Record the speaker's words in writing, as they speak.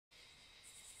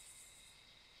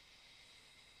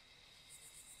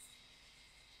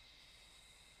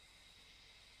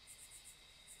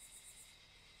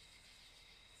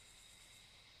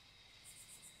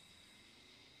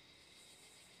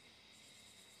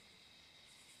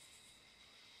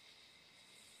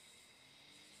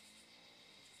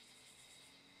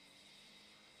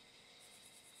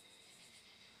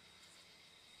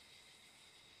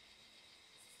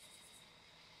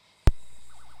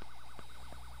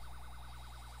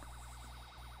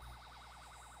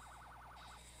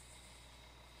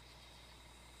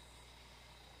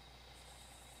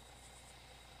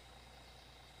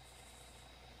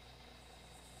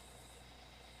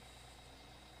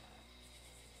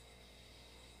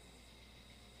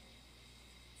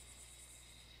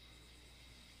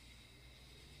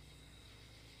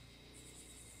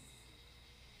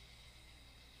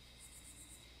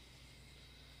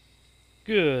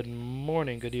Good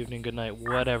morning, good evening, good night,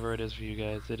 whatever it is for you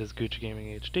guys. It is Gucci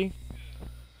Gaming HD,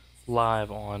 live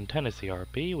on Tennessee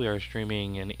RP. We are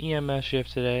streaming an EMS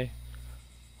shift today.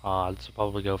 This will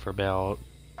probably go for about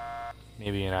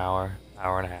maybe an hour,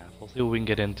 hour and a half. We'll see what we can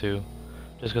get into,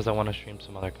 just because I want to stream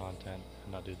some other content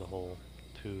and not do the whole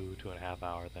two and a half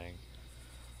hour thing.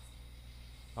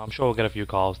 I'm sure we'll get a few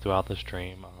calls throughout the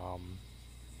stream,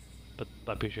 but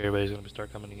I'm pretty sure everybody's going to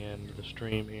start coming into the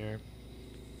stream here.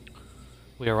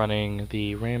 We are running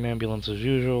the RAM ambulance as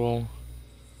usual,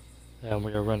 and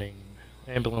we are running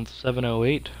ambulance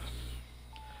 708.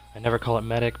 I never call it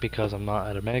medic because I'm not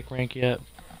at a medic rank yet.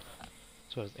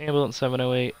 So it's ambulance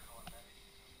 708.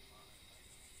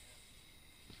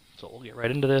 So we'll get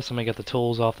right into this. I'm gonna get the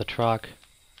tools off the truck.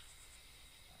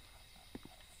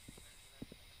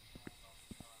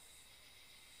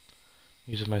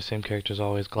 Uses my same character as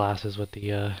always, glasses with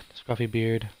the scruffy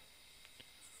beard.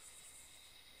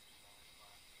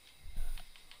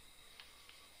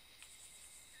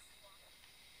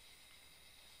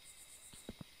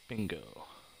 Bingo.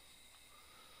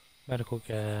 Medical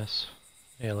gas,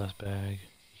 ALS bag,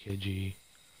 EKG,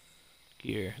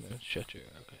 gear, no stretcher,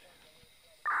 okay.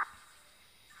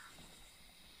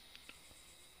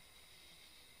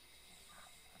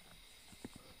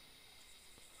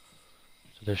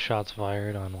 So there's shots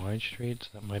fired on Wine Street,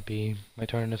 so that might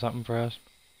turn into something for us.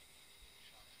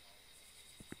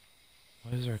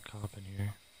 Why is there a cop in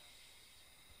here?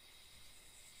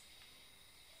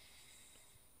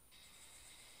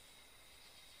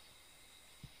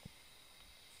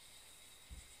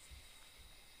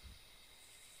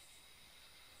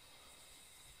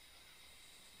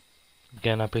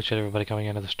 Again, I appreciate everybody coming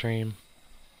into the stream.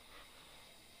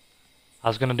 I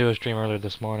was gonna do a stream earlier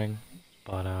this morning,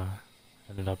 but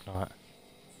ended up not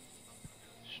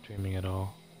streaming at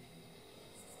all.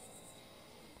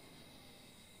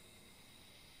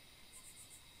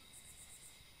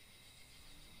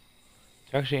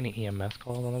 Is there actually any EMS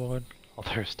calls on the board? Oh,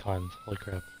 there's tons. Holy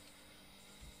crap.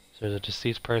 So there's a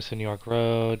deceased person, York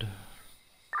Road.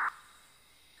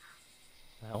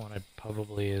 That one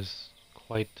probably is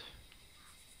quite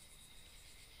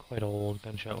old.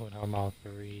 Gunshot wound on mile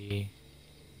 3.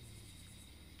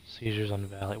 Seizures on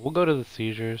Valley. We'll go to the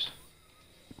seizures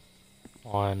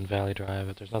on Valley Drive.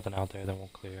 If there's nothing out there, then we'll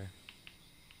clear.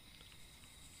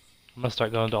 I'm gonna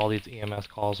start going to all these EMS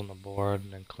calls on the board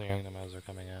and then clearing them as they're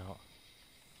coming out.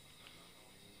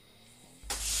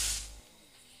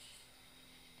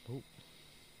 Ooh.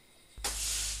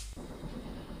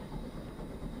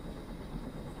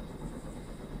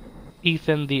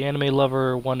 Ethan, the anime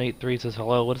lover 183 says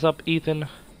hello. What's up, Ethan?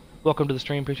 Welcome to the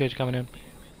stream. Appreciate you coming in.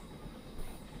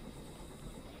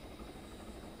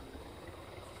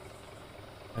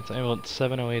 That's ambulance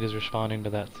 708 is responding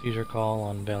to that seizure call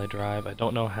on Valley Drive. I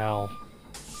don't know how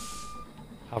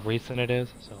recent it is,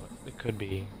 so it could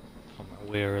be from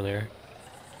way earlier.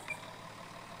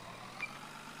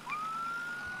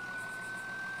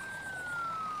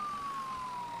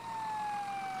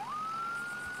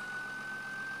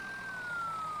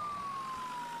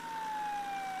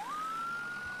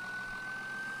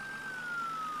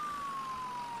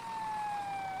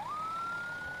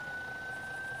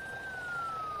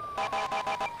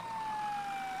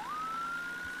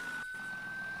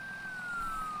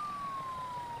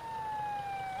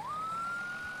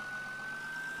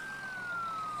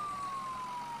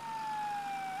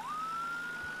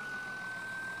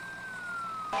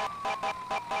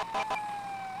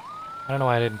 I don't know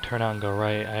why I didn't turn out and go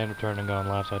right. I ended up turning and going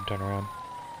left, so I'd turn around.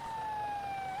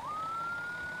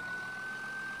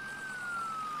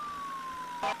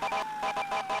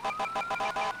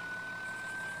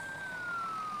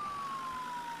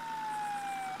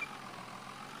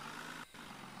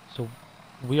 So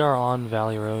we are on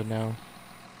Valley Road now.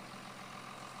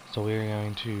 So we're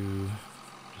going to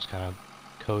just kind of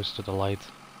coast to the lights.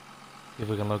 See if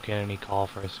we can locate any call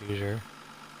for a seizure.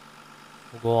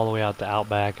 We'll go all the way out to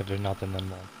Outback. If there's nothing, then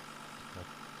we'll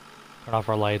turn off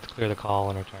our lights, clear the call,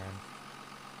 and return.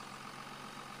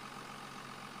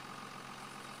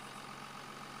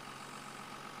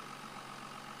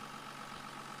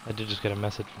 I did just get a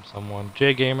message from someone.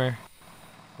 Jay Gamer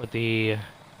with the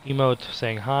emote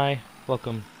saying hi.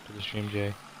 Welcome to the stream,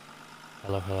 Jay.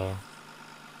 Hello, hello.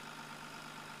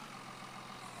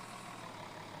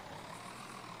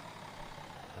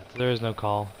 So there is no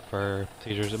call for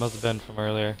seizures. It must have been from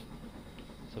earlier.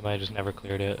 Somebody just never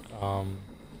cleared it.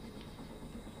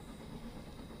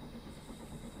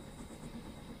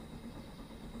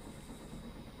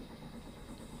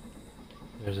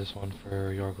 There's this one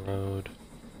for York Road.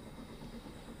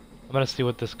 I'm gonna see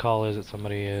what this call is that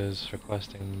somebody is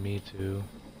requesting me to.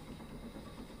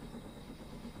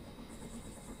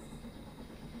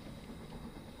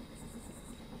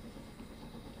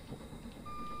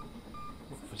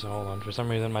 So hold on, for some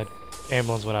reason my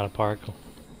ambulance went out of park.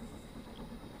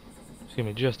 Just give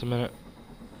me just a minute.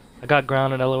 I got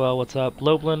grounded, LOL, what's up?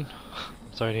 Loblin?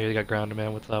 I'm sorry to hear you got grounded,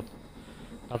 man, what's up?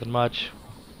 Nothing much.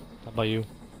 How about you?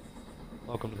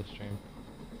 Welcome to the stream.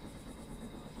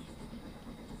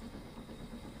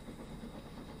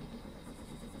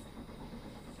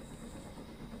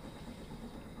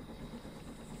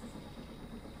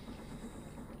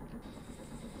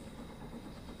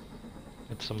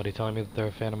 It's somebody telling me that they're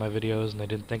a fan of my videos and they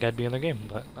didn't think I'd be in their game,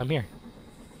 but I'm here.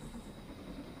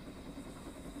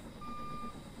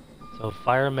 So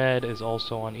Firemed is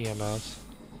also on EMS,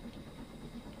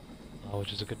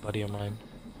 which is a good buddy of mine.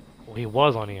 Well, he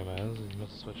was on EMS. He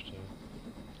must have switched to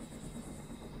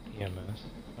EMS.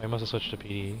 Oh, he must have switched to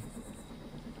PD.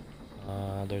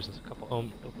 There's a couple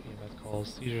open EMS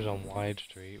calls. Seizures on Wide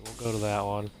Street. We'll go to that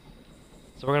one.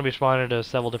 So we're going to be responding to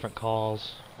several different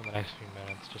calls in the next few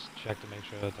minutes. Just check to make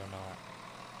sure that they're not,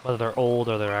 whether they're old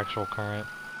or they're actual current.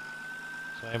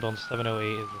 So ambulance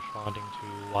 708 is responding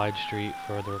to Wide Street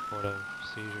for the report of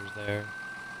seizures there.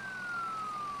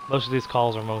 Most of these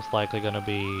calls are most likely going to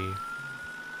be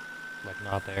like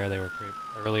not there. They were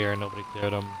earlier, nobody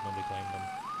cleared them, nobody claimed them.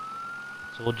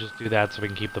 So we'll just do that so we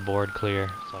can keep the board clear,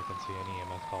 so I can see any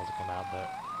EMS calls that come out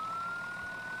that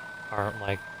aren't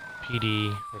like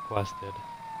PD requested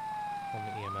from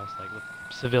the EMS, like with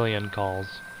civilian calls.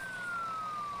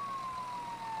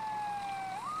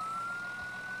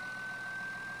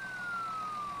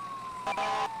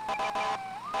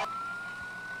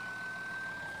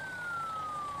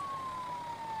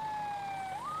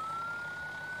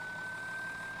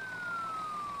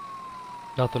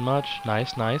 Nothing much.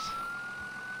 Nice, nice.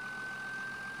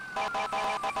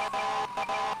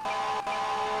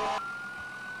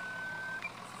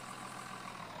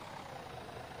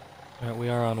 Alright, we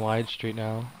are on Wide Street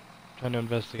now. Trying to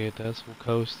investigate this. We'll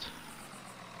coast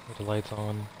with the lights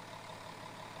on.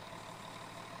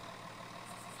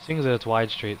 Seeing as it's Wide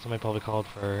Street, somebody probably called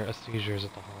for a seizures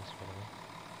at the hospital.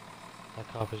 That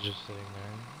cop is just sitting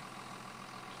there.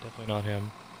 Definitely not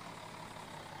him.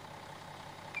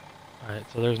 Alright,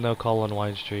 so there's no call on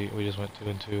Wide Street. We just went 2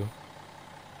 and 2.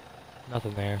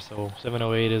 Nothing there, so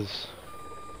 708 is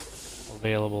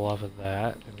available off of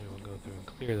that, and we will go through and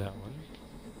clear that one.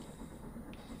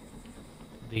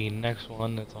 The next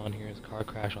one that's on here is car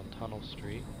crash on Tunnel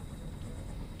Street.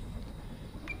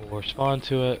 We'll respond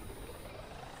to it.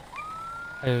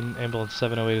 And ambulance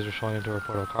 708 is responding to a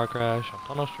report of a car crash on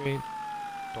Tunnel Street.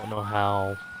 Don't know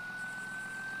how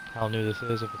new this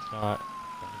is. If it's not,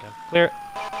 again, clear it.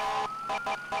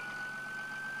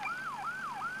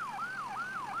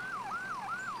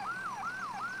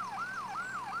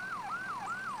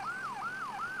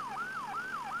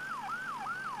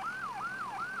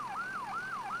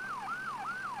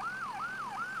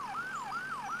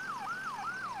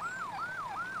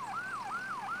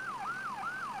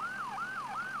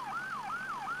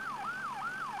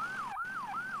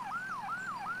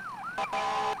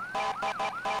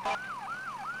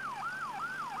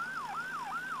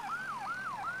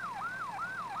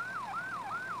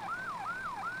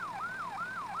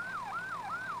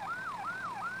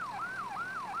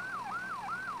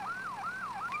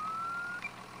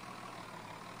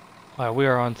 Alright, we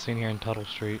are on scene here in Tuttle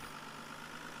Street.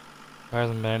 There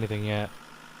hasn't been anything yet.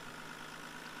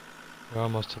 We're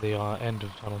almost to the end of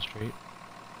Tunnel Street.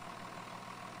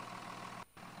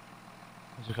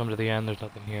 As we come to the end, there's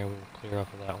nothing here. We'll clear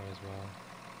off of that way as well.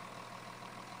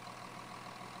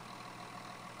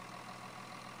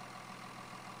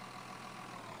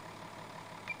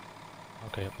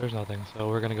 Okay, yep, there's nothing. So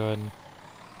we're gonna go ahead and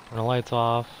turn the lights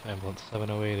off. Ambulance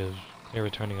 708 is clear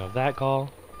returning of that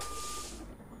call.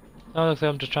 Now, like I said,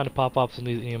 I'm just trying to pop up some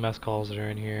of these EMS calls that are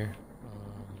in here.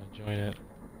 I'm gonna join it.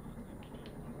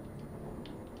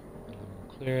 And then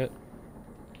we'll clear it.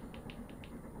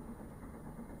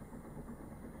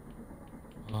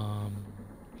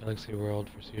 Galaxy World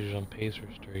for seizures on Pacer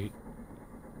Street.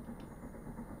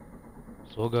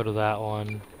 So we'll go to that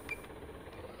one.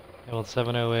 Ambulance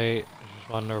 708 is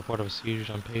responding to a report of seizures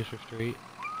on Pacer Street.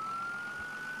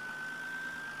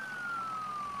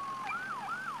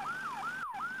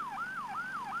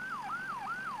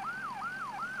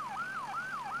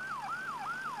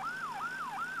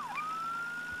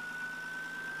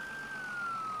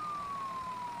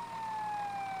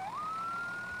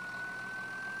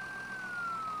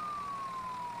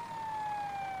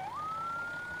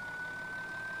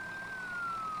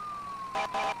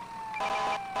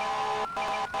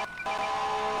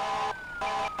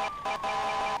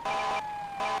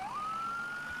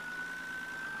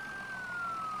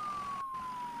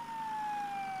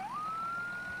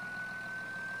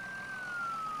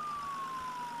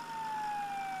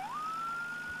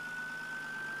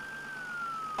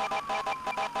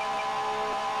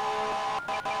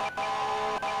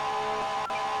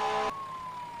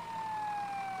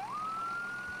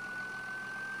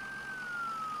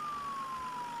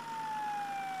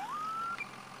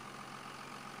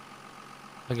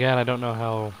 Again, I don't know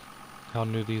how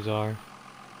new these are.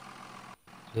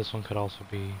 This one could also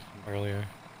be from earlier.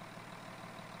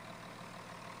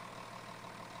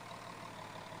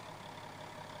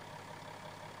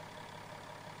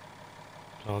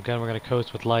 So again, we're gonna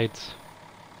coast with lights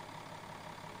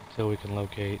until we can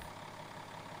locate.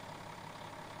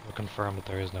 We'll confirm that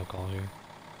there is no call here.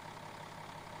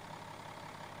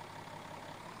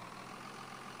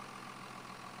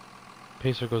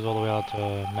 Pacer goes all the way out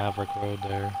to Maverick Road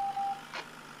there.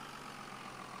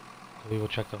 So we will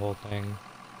check the whole thing.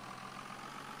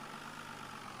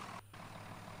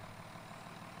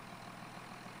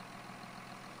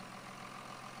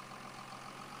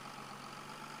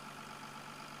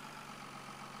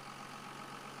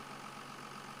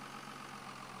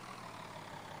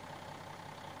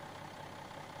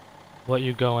 What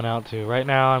you going out to? Right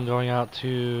now I'm going out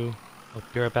to... Oh,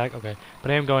 be right back? Okay. But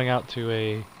I am going out to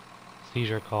a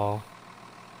seizure call.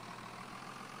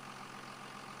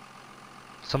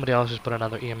 Somebody else just put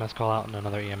another EMS call out and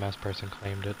another EMS person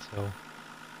claimed it, so...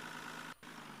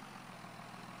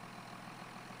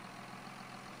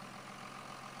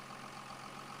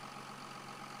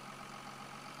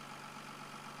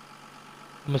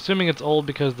 I'm assuming it's old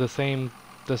because the same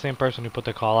person who put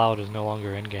the call out is no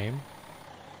longer in game.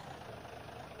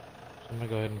 So I'm gonna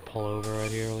go ahead and pull over right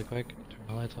here really quick. Turn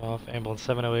the lights off. Ambulance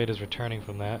 708 is returning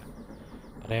from that.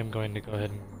 But I am going to go ahead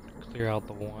and clear out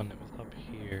the one that was up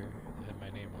here that had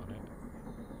my name on it.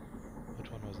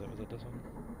 Which one was it? Was it this one?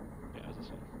 Yeah, it was this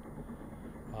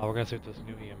one. We're gonna see what this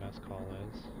new EMS call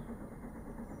is.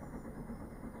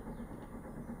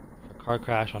 For car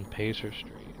crash on Pacer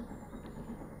Street.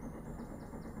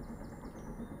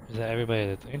 Is that everybody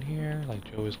that's in here?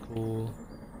 Like Joe is cool.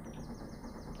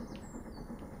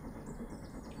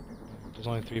 There's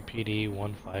only 3 PD,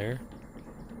 1 fire.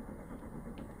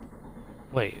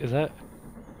 Wait, is that...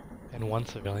 And 1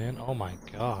 civilian? Oh my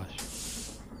gosh.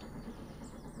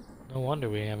 No wonder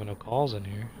we have no calls in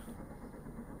here.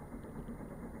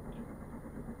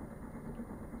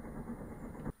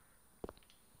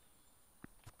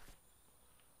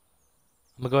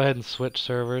 I'm gonna go ahead and switch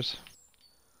servers.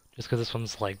 Just because this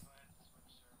one's like...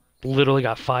 Literally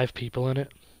got 5 people in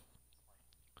it.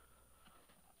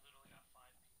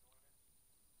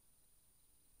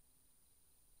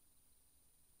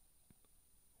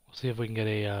 We'll see if we can get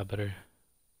a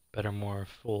better, more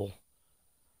full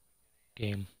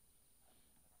game.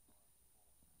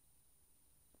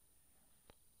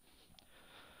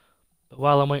 But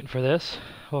while I'm waiting for this,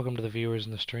 welcome to the viewers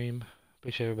in the stream.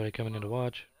 Appreciate everybody coming in to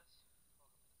watch.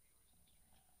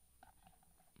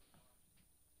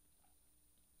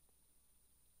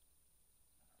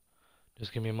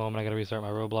 Just give me a moment, I gotta restart my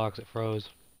Roblox, it froze.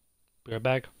 Be right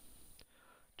back.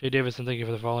 Jay Davison, thank you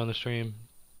for following the stream.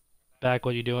 Back,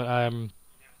 what you doing? I'm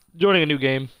joining a new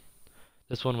game.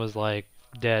 This one was like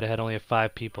dead. It had only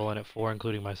 5 people in it, 4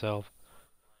 including myself.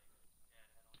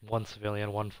 1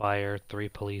 civilian, 1 fire, 3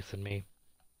 police, and me.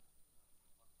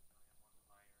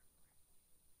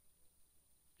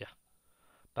 Yeah.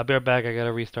 I'll be right back. I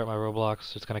gotta restart my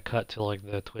Roblox. It's gonna cut to like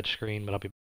the Twitch screen, but I'll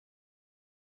be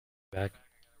back.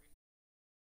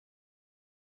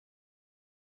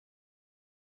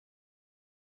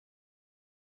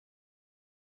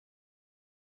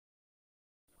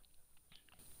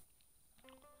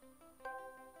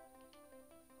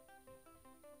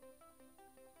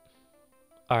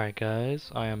 Alright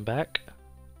guys, I am back.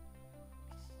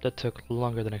 That took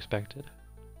longer than expected.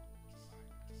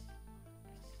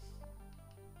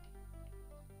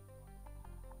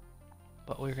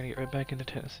 But we're gonna get right back into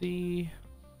Tennessee.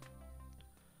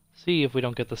 See if we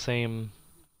don't get the same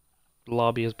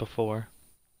lobby as before.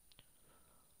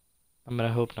 I'm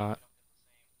gonna hope not.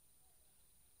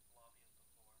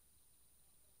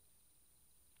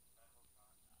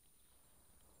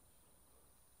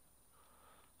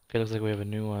 Okay, looks like we have a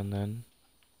new one then.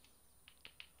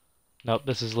 Nope,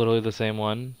 this is literally the same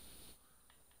one.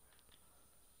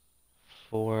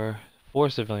 Four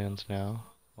civilians now.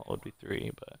 Well, it would be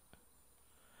 3, but...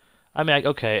 I mean,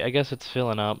 okay, I guess it's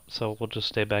filling up, so we'll just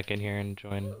stay back in here and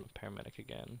join paramedic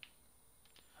again.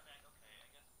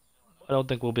 I don't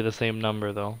think we'll be the same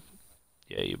number, though.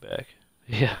 Yeah, you back.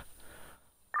 Yeah.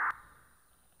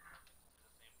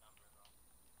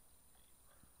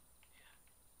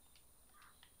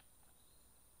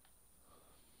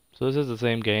 So this is the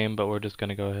same game, but we're just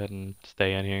gonna go ahead and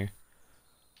stay in here.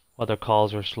 Whether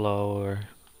calls are slow or...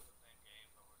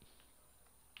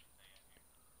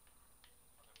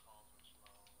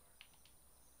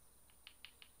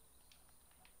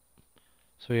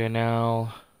 So we are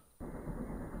now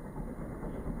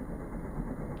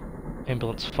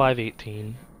ambulance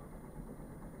 518.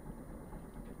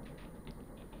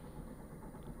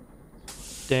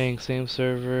 Dang, same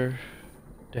server.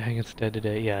 Dang, it's dead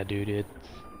today. Yeah, dude, it's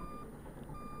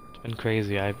been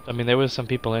crazy. I mean, there was some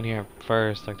people in here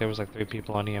first. Like, there was like 3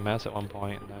 people on EMS at one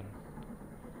point, and then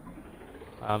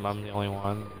I'm the only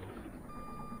one.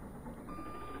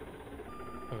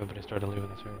 Everybody started leaving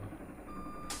the server.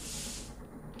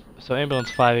 So ambulance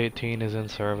 518 is in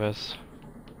service.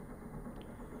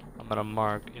 I'm gonna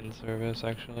mark in service,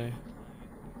 actually.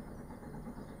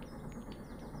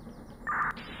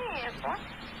 I'm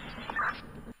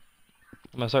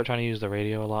gonna start trying to use the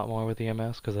radio a lot more with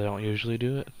EMS, because I don't usually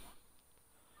do it.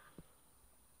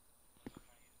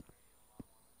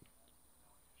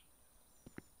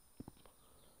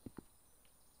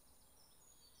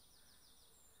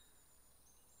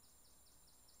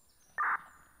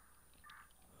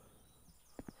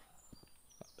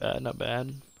 Not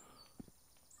bad.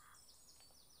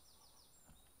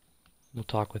 We'll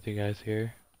talk with you guys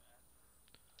here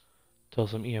till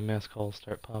some EMS calls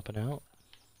start popping out.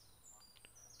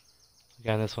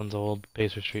 Again, this one's old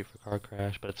Pacer Street for car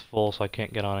crash, but it's full, so I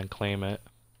can't get on and claim it.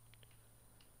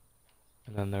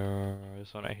 And then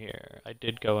there's one right here. I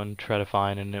did go and try to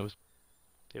find, and it was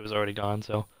already gone.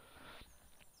 So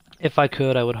if I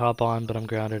could, I would hop on, but I'm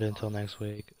grounded until next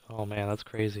week. Oh man, that's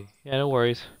crazy. Yeah, no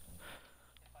worries.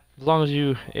 As long as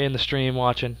you in the stream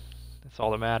watching, that's all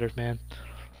that matters, man.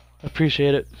 I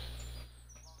appreciate it.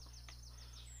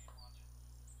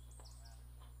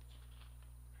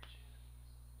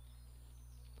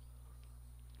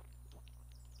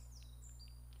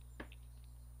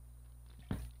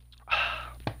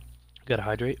 Gotta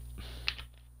hydrate.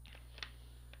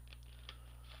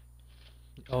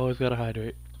 Always gotta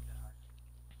hydrate.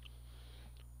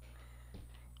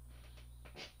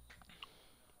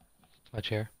 My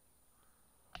chair.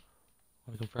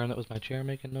 Want to confirm that was my chair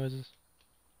making noises?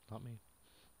 Not me.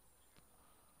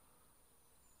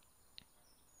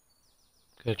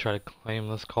 Gonna try to claim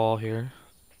this call here.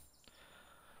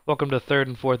 Welcome to third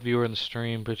and fourth viewer in the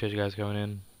stream. Appreciate you guys going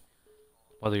in.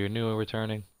 Whether you're new or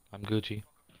returning, I'm Gucci.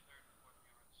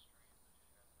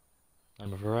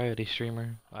 I'm a variety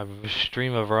streamer. I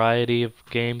stream a variety of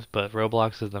games, but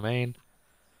Roblox is the main.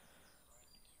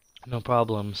 No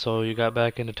problem. So you got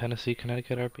back into Tennessee,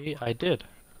 Connecticut RP? I did.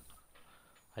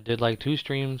 I did like 2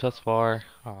 streams thus far,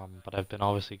 but I've been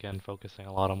obviously again focusing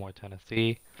a lot on more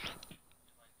Tennessee.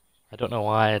 I don't know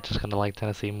why, I just kind of like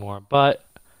Tennessee more, but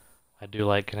I do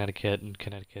like Connecticut, and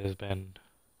Connecticut has been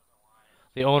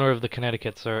the owner of the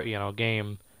Connecticut,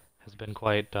 game has been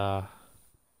quite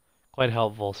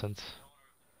helpful since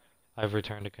I've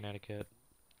returned to Connecticut.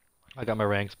 I got my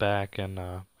ranks back,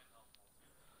 and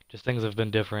just things have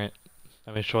been different.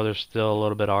 I mean, sure, there's still a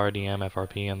little bit of RDM,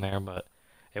 FRP in there, but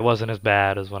it wasn't as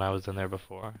bad as when I was in there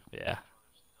before. Yeah.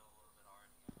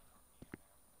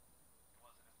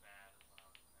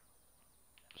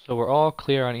 So we're all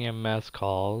clear on EMS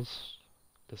calls.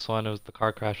 This one was the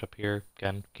car crash up here.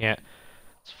 Again, can't.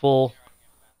 It's full,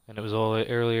 and it was all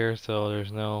earlier, so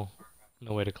there's no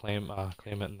way to claim it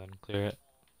and then clear it.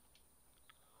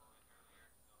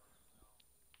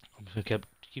 I'm just gonna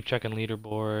keep checking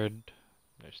leaderboard.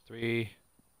 There's 3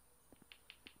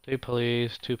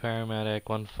 police, 2 paramedic,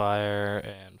 1 fire,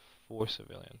 and 4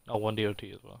 civilian. Oh, 1 DOT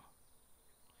as well.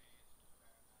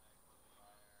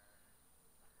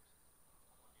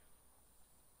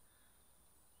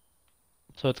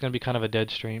 So it's gonna be kind of a dead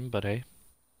stream, but hey.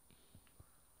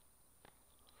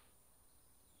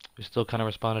 We still kind of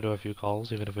responded to a few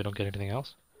calls, even if we don't get anything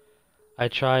else. I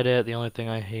tried it. The only thing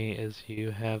I hate is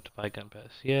you have to buy gun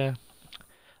pass. Yeah.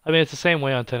 I mean, it's the same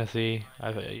way on Tennessee.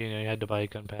 You had to buy a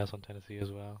gun pass on Tennessee as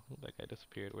well. That guy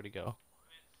disappeared. Where'd he go?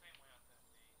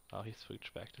 Oh, he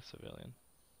switched back to civilian.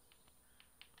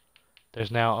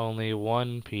 There's now only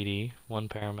 1 PD, 1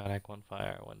 paramedic, 1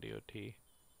 fire, 1 DOT.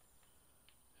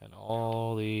 And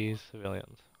all these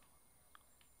civilians.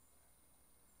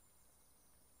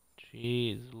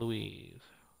 Jeez Louise.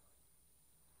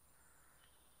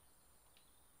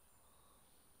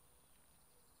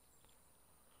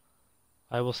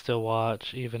 I will still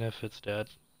watch, even if it's dead.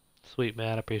 Sweet,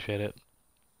 man, appreciate it.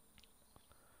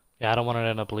 Yeah, I don't want to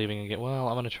end up leaving again. Well,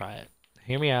 I'm gonna try it.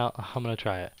 Hear me out, I'm gonna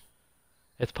try it.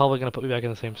 It's probably gonna put me back in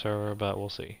the same server, but we'll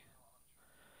see.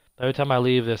 Every time I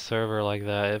leave this server like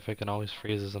that, if it can always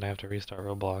freezes and I have to restart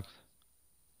Roblox.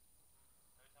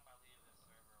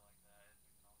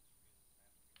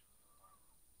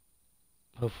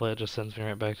 Hopefully it just sends me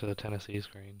right back to the Tennessee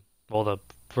screen. Well, the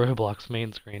Roblox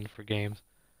main screen for games.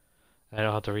 And I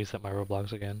don't have to reset my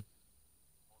Roblox again.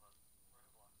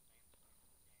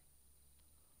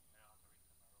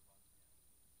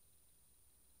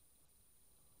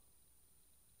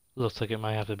 Looks like it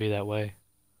might have to be that way.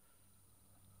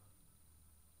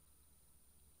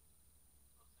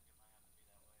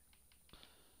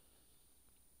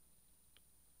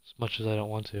 As much as I don't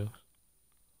want to. Alright,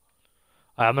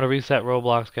 I'm gonna reset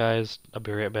Roblox, guys. I'll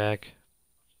be right back.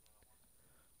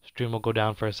 Stream will go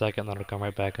down for a second, then it'll come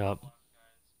right back up.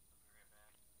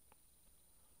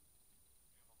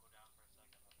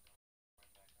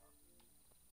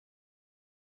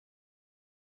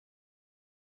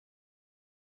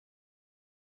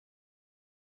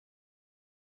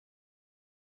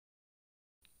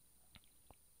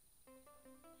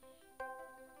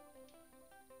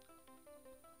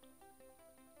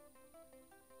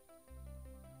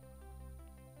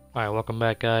 Alright, welcome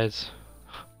back, guys.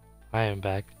 I am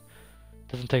back.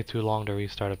 Doesn't take too long to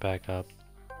restart it back up.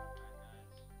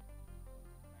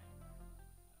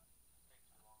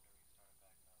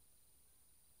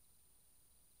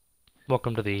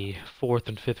 Welcome to the 4th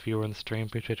and 5th viewer in the stream.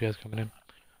 Appreciate you guys coming in.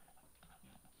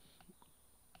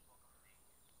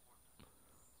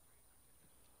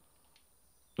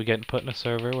 We get put in a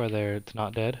server where it's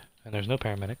not dead, and there's no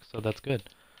paramedics, so that's good.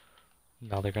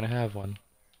 Now they're gonna have one.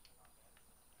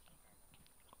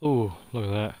 Ooh, look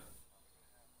at that.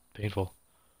 Painful.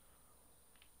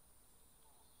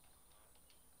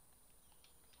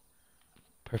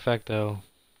 Perfecto.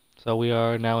 So we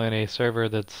are now in a server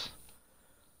that's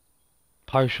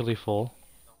partially full.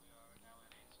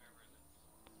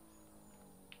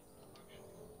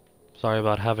 Sorry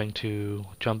about having to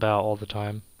jump out all the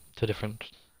time to different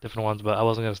ones, but I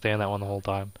wasn't gonna stay in that one the whole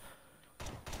time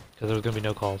because there was gonna be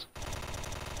no calls.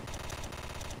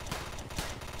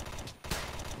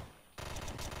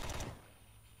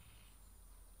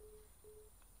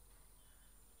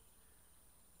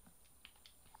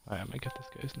 Alright, I'm gonna get this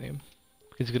guy's name.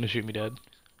 He's gonna shoot me dead.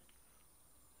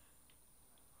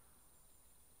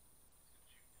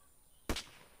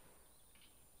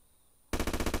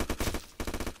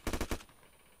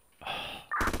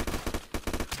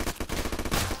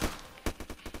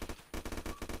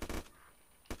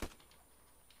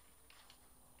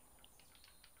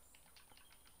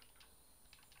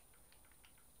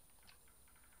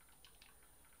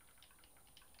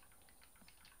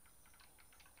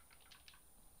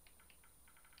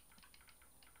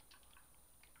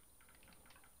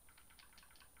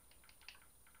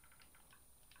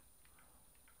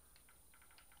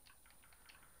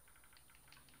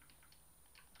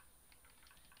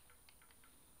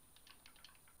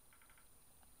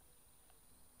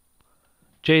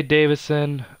 Jade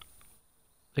Davison,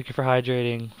 thank you for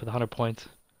hydrating for the 100 points.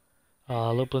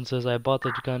 Lupin says, I bought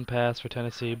the gun pass for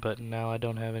Tennessee, but now I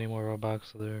don't have any more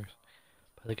Robux, so there's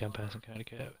buy the gun pass in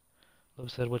Connecticut. Lupin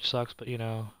said, which sucks, but you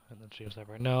know, and then stream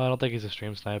sniper. No, I don't think he's a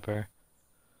stream sniper.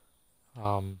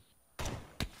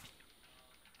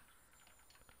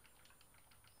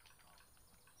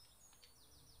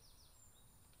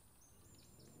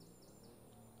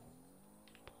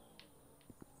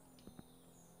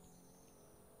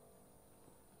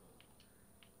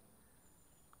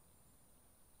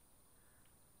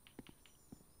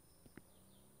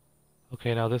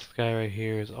 Okay, now this guy right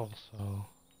here is also...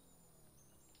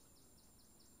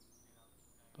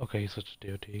 Okay, he switched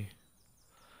to DOT.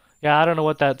 Yeah, I don't know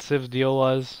what that Civ's deal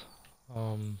was.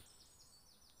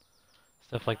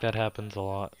 Stuff like that happens a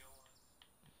lot.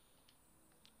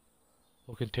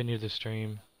 We'll continue the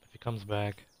stream if he comes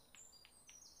back.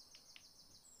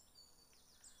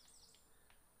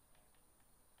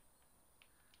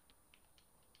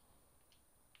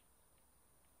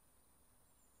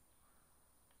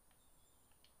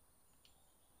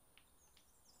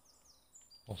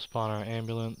 We'll spawn our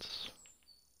ambulance.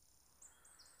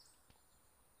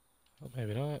 Oh,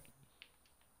 maybe not.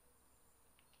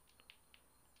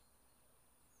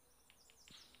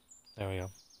 There we go.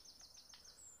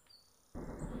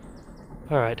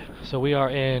 Alright, so we are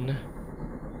in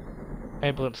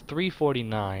ambulance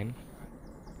 349.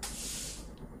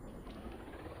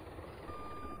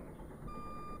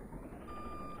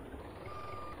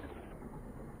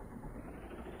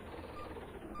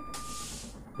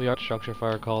 We are structure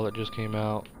fire call that just came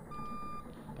out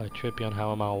by Trippy on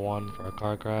Highway Mile 1 for a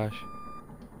car crash.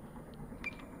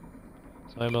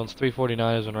 So ambulance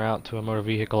 349 is en route to a motor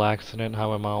vehicle accident,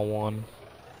 Highway Mile 1.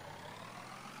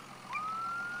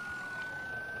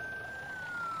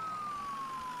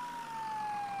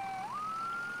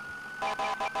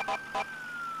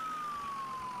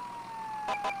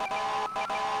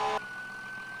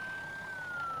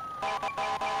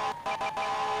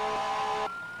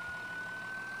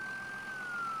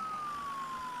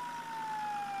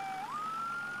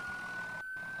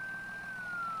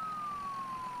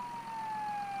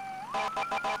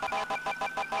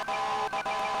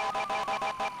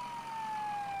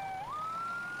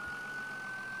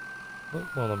 Oh,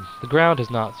 well, the ground has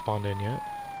not spawned in yet.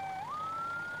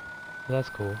 So that's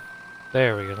cool.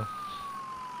 There we go.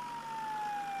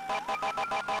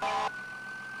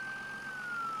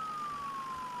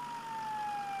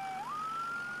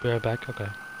 Be right back? Okay.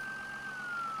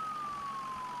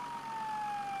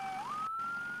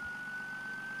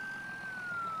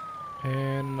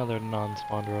 And another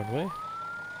non-spawned roadway.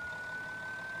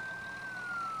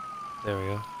 There we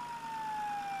go.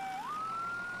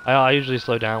 I usually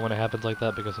slow down when it happens like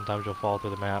that because sometimes you'll fall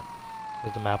through the map.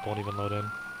 Because the map won't even load in.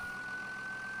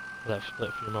 For that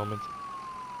split few moments.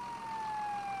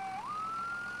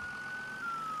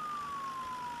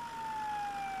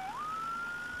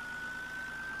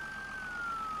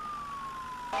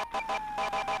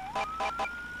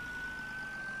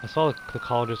 I saw the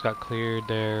call just got cleared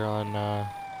there on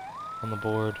the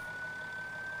board.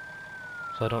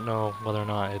 So I don't know whether or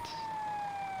not it's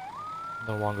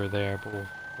no longer there, but we'll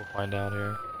find out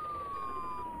here.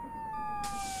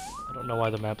 I don't know why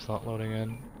the map's not loading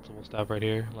in, so we'll stop right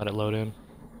here, let it load in.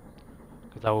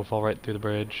 Because I will fall right through the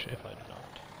bridge if I do not.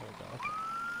 There we go, okay.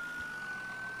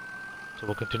 So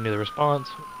we'll continue the response.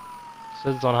 It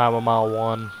says it's on Highway Mile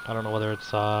 1. I don't know whether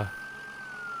it's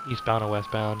eastbound or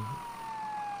westbound.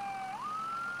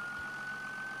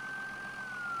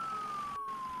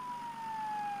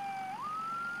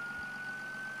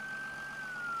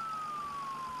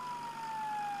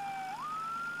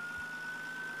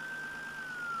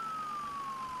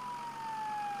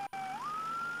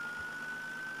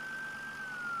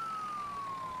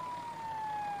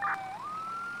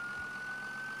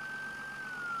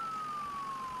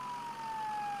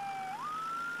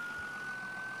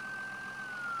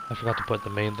 I forgot to put the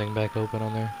main thing back open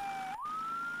on there.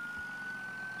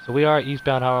 So we are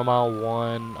eastbound Highway Mile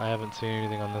 1. I haven't seen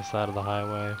anything on this side of the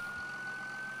highway.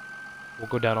 We'll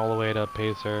go down all the way to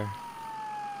Pacer.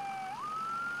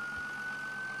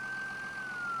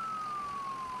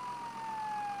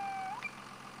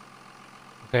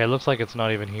 Okay, it looks like it's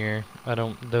not even here.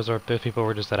 Those people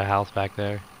were just at a house back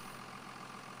there.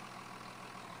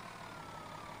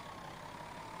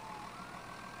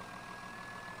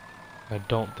 I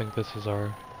don't think this is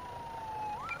our...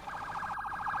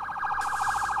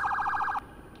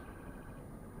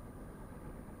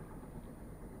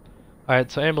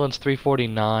 Alright, so ambulance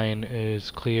 349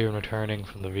 is clear and returning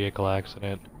from the vehicle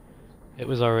accident. It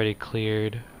was already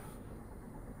cleared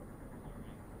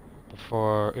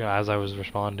before, as I was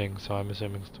responding, so I'm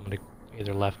assuming somebody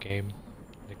either left game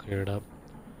and they cleared it up.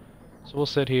 So we'll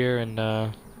sit here and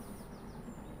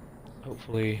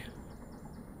hopefully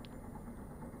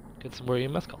get some more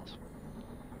EMS calls.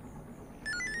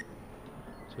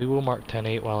 So we will mark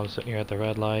 10-8 while I'm sitting here at the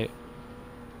red light.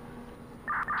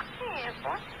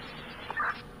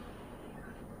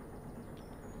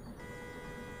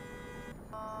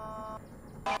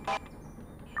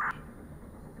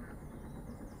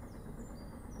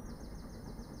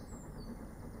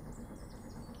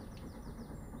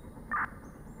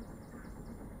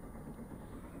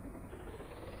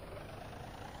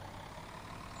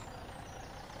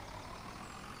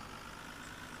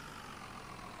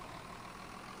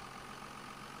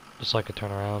 Just like a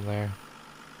turnaround there.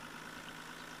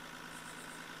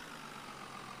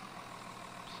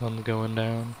 Sun's going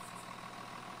down.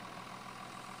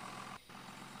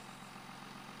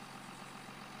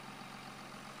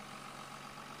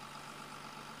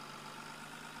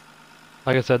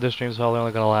 Like I said, this stream's probably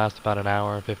only going to last about an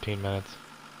hour and 15 minutes.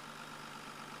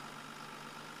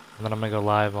 And then I'm going to go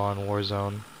live on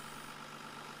Warzone.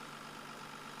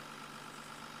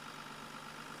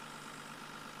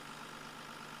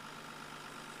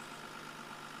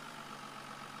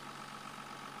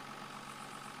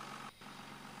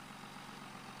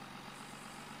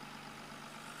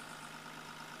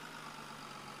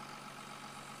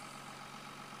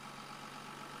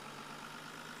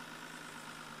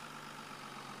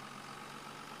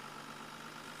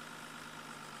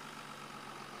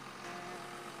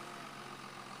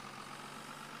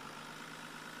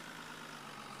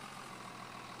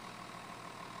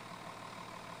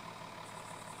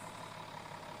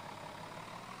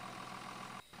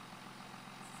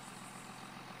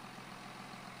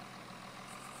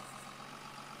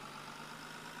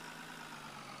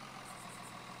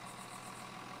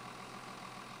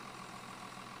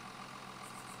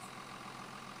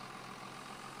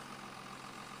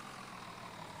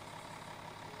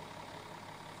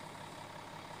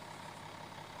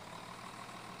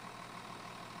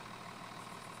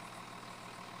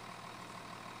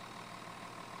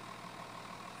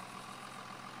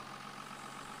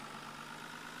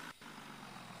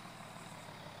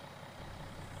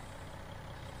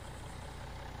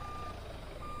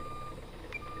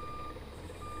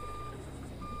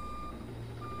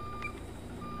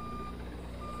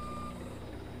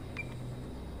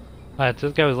 Alright, so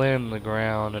this guy was laying on the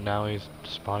ground and now he's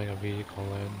spawning a vehicle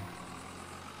in.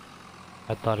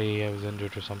 I thought he was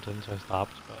injured or something, so I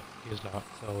stopped, but he's not.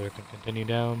 So we can continue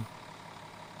down.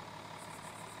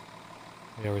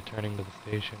 We are returning to the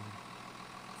station.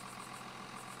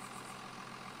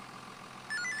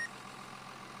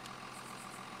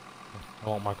 I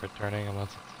won't mark returning unless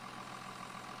it's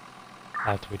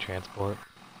after we transport.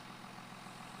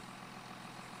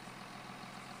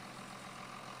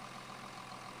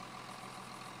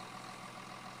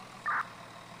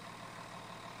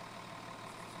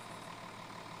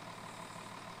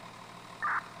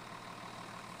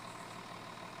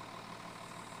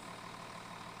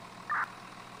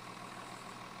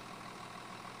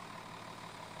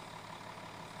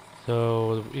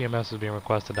 So the EMS is being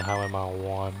requested to Highway Mile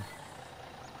 1. So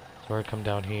we're gonna come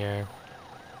down here.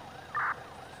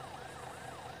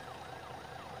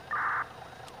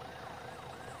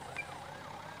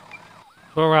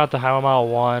 So we're out to Highway Mile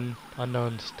 1.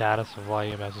 Unknown status of why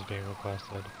EMS is being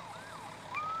requested.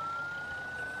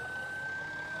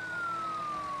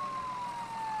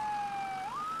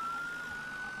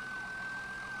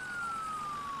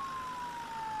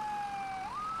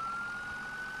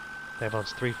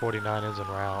 Ambulance 349 is en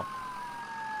route.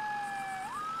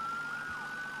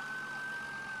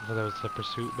 So there was a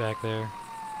pursuit back there.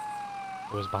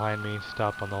 It was behind me,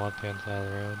 stopped on the left-hand side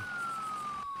of the road.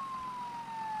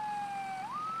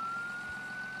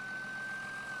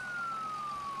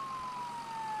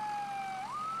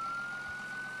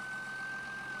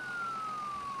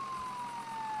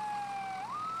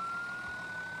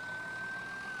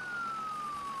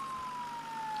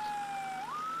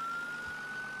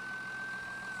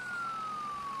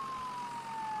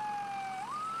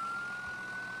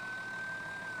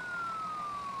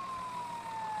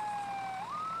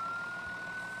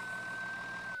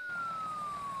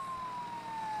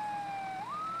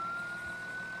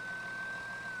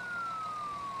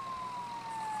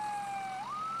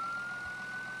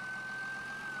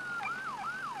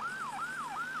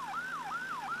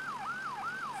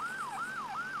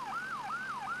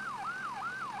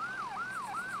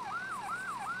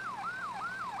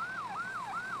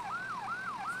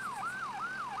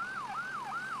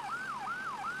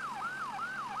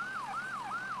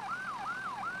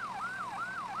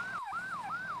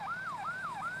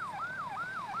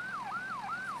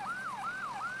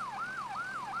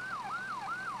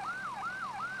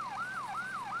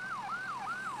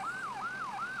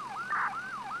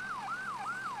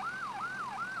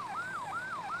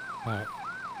 Alright.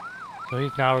 So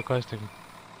he's now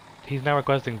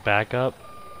requesting backup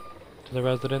to the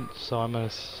residence, so I'm gonna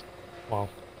well,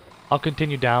 I'll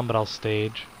continue down, but I'll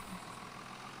stage.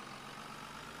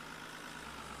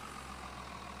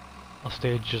 I'll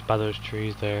stage just by those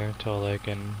trees there until they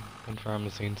can confirm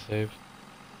the scene's safe.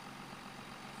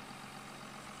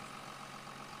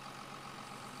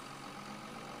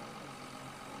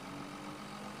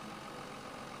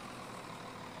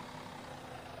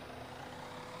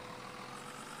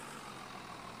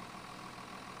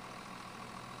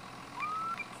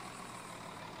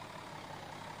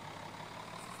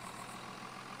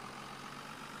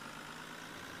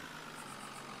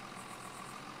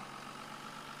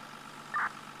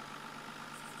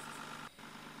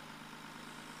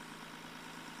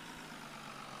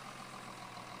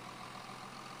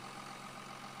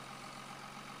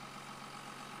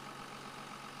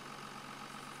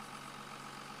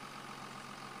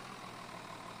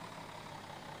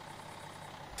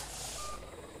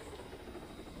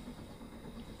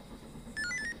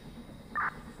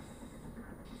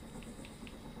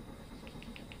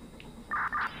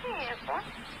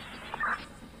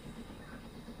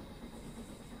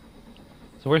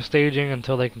 So we're staging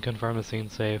until they can confirm the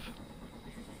scene's safe.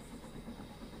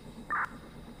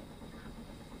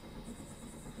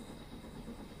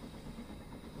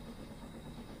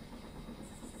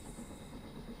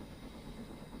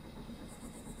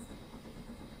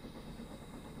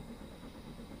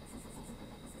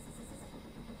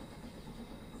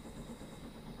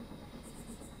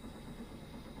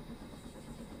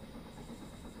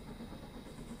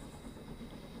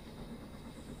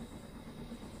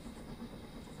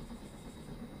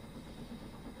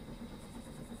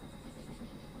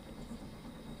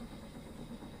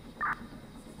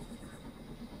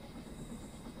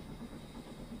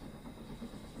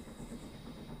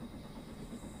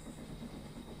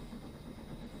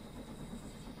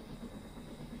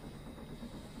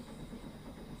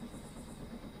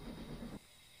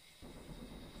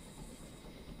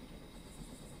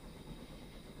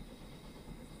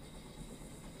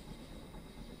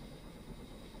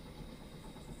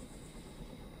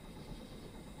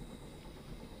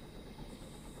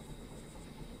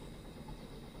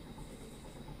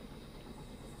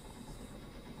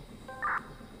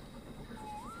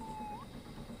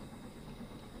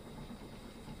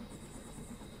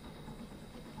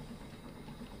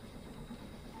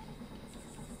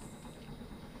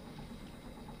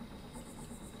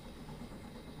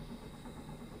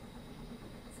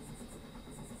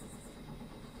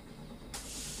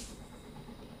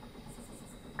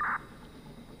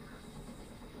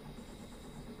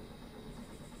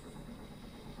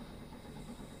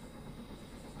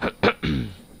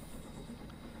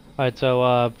 Alright,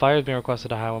 so fire has been requested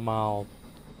to Highway Mile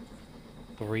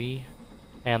 3,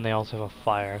 and they also have a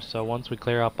fire. So once we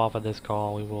clear up off of this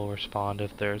call, we will respond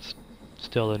if there's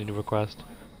still any request.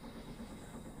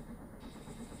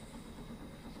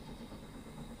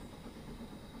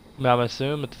 I mean, I'm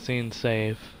assuming that the scene's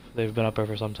safe. They've been up there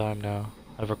for some time now.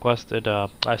 I've requested,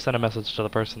 I sent a message to the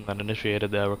person that initiated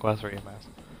the request for EMS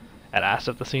and asked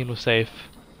if the scene was safe.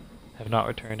 Have not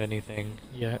returned anything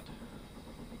yet.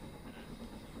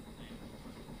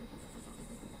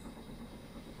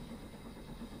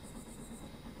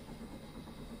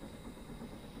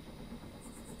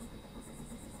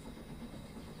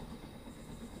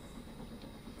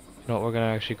 You know what, we're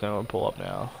gonna actually go and pull up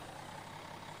now.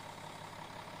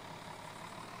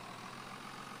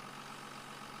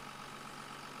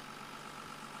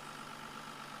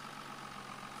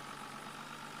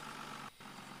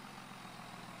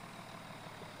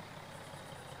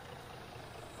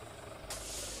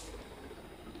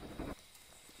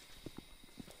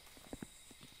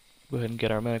 Go ahead and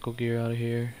get our medical gear out of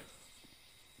here.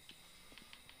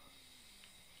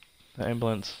 The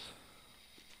ambulance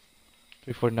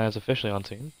 349 is officially on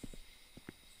scene.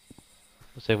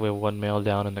 Let's say we have one male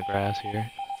down in the grass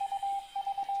here.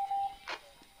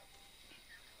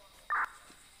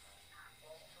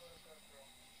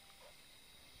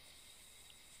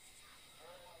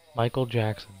 Michael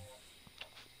Jackson.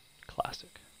 Classic.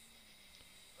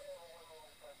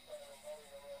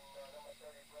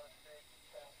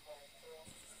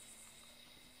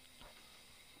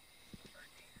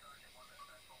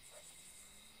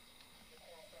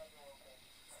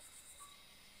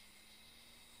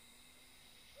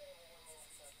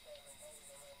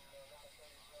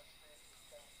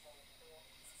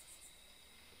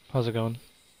 How's it going?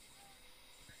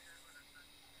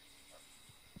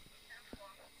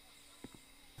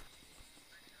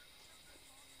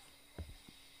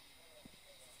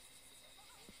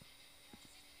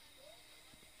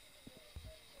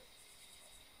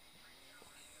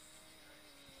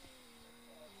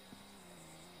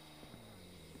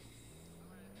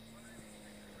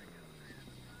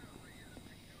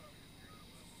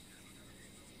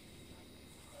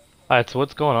 Alright, so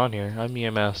what's going on here? I'm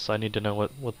EMS. I need to know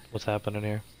what's happening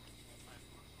here.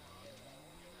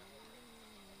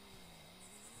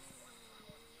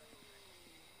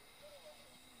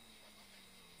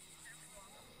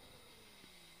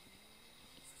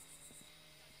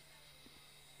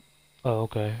 Oh,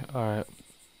 okay. Alright.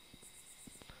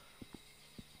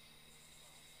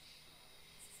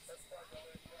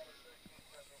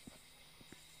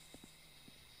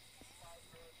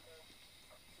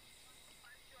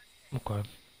 Okay.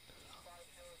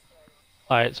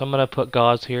 Alright, so I'm gonna put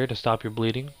gauze here to stop your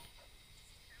bleeding.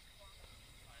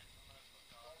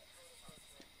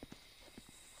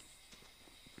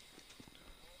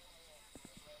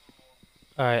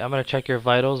 Alright, I'm gonna check your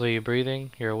vitals. Are you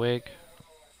breathing? You're awake?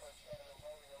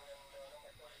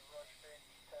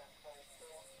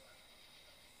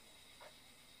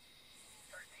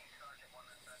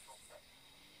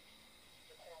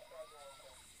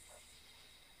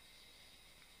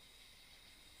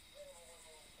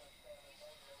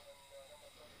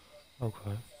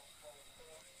 Okay.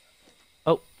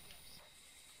 Oh,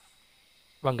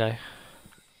 wrong guy.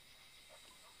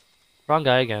 Wrong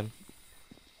guy again.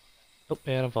 Oh,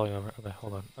 man, I'm falling over. Okay,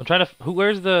 hold on. I'm trying to.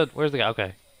 Where's the guy?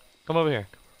 Okay, come over here.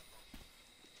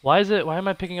 Why am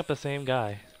I picking up the same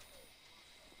guy?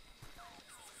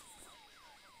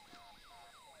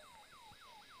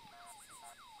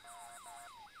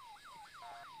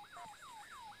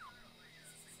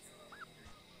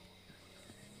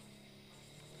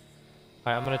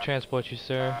 Alright, I'm gonna transport you,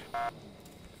 sir.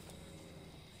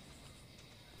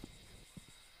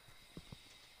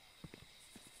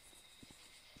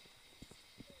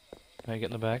 Can I get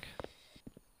in the back?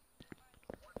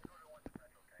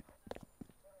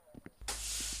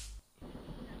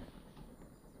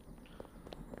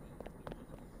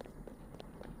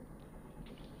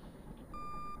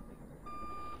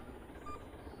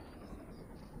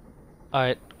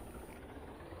 Alright.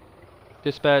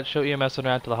 Dispatch, show EMS on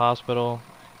route to the hospital.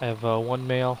 I have one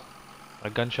male, a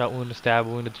gunshot wound, a stab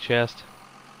wound to the chest.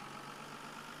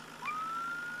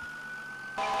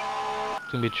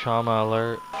 It's gonna be trauma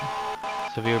alert,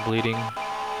 severe bleeding.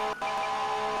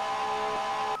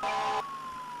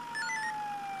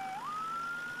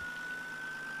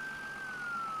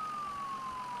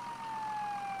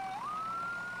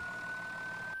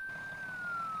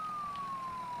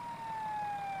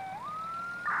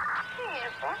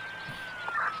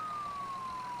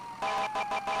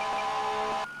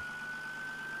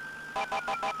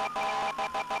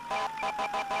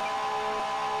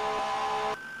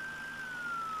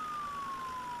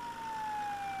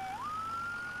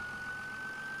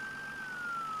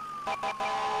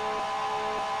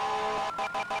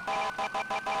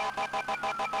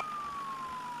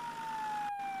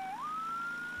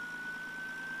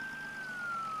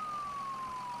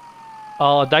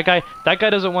 Oh, that guy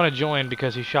doesn't want to join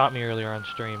because he shot me earlier on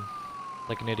stream.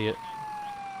 Like an idiot.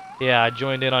 Yeah, I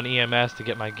joined in on EMS to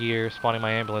get my gear, spawning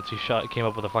my ambulance. He came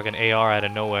up with a fucking AR out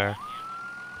of nowhere.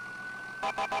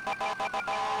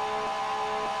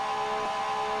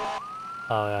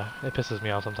 Oh yeah, it pisses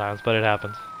me off sometimes, but it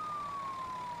happens.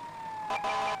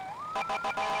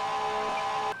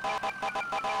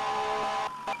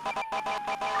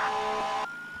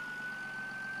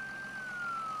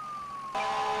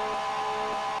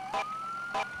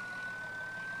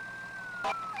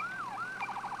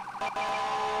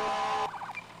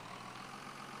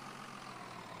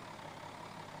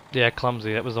 Yeah,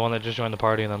 Clumsy. That was the one that just joined the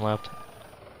party and then left.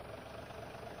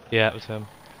 Yeah, it was him.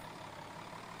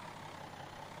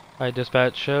 Alright,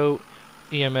 dispatch, show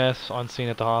EMS on scene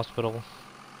at the hospital.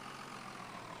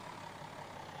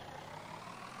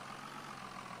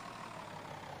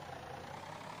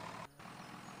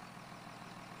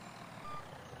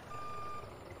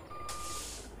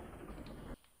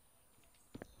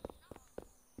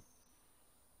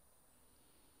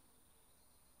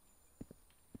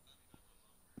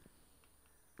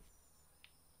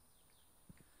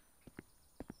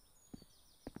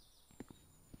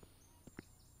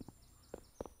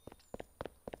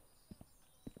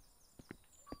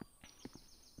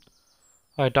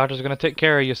 Alright, doctor's gonna take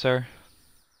care of you, sir.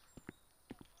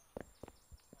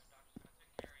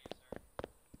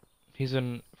 He's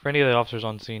in, for any of the officers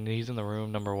on scene, he's in the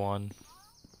room number 1.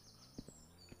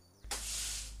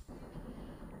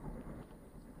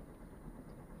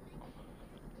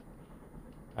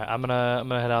 Alright, I'm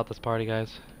gonna head out this party,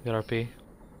 guys. Get RP.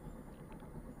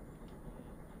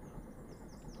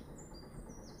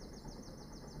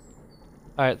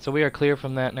 Alright, so we are clear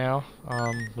from that now.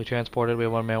 We transported, we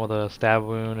have one man with a stab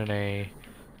wound and a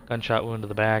gunshot wound to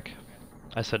the back.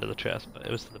 I said to the chest, but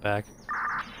it was to the back.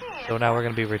 So now we're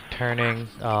gonna be returning,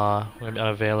 we're gonna be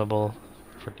unavailable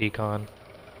for decon.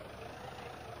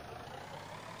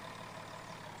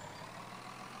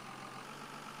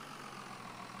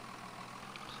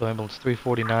 So ambulance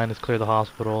 349 has cleared the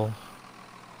hospital.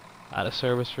 Out of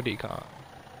service for decon.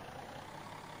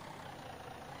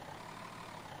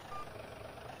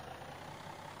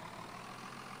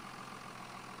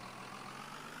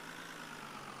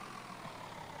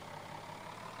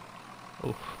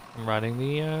 Oof, I'm riding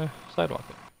the sidewalk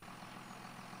there.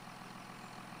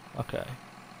 Okay.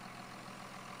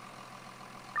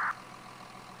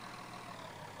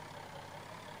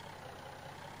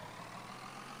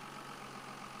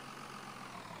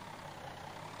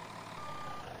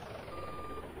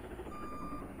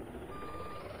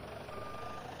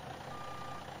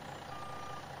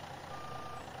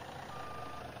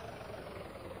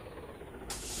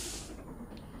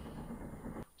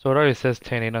 So it already says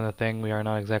 10-8 on the thing. We are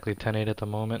not exactly 10-8 at the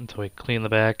moment until we clean the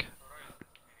back.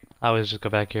 I always just go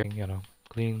back here and, you know,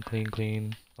 clean, clean,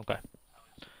 clean. Okay.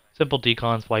 Simple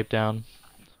decons, wipe down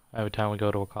every time we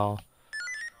go to a call.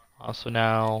 So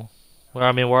now, well,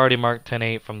 I mean, we're already marked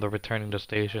 10-8 from the returning to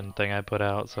station thing I put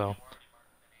out, so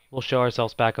we'll show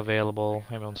ourselves back available.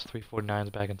 Ambulance 349 is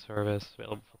back in service,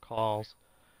 available for calls.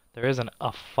 There isn't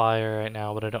a fire right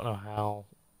now, but I don't know how.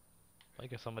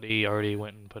 Like if somebody already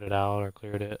went and put it out or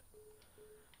cleared it.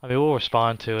 I mean, we'll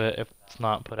respond to it if it's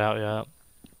not put out yet.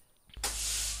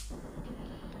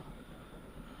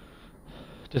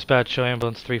 Dispatch, show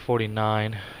ambulance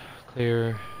 349.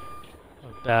 Clear.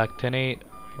 Back 10-8.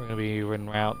 We're going to be en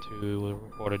route to a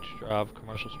reported of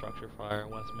commercial structure fire,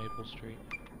 West Maple Street.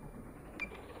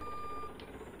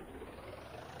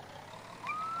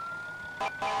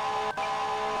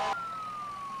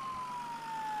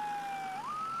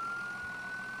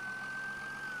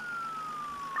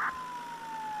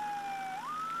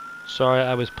 Sorry,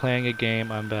 I was playing a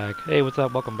game. I'm back. Hey, what's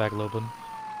up? Welcome back, Loblin.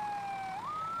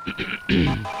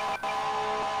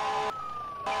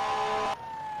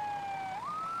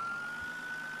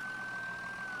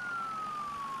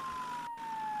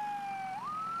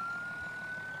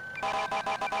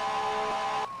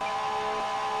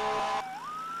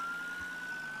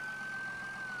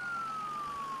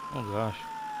 Oh gosh.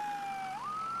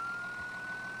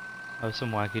 That was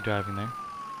some wacky driving there.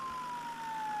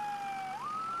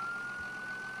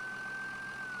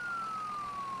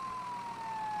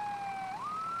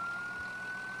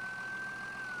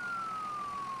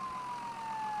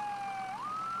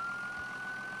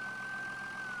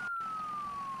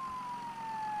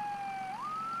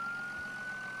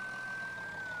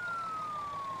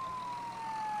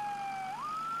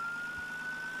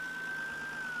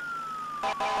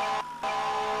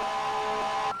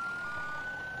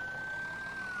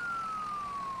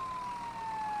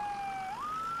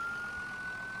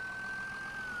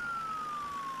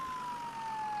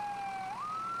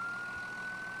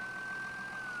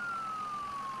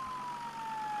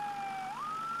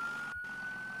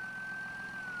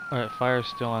 Alright, fire's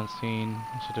still on scene,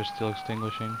 so they're still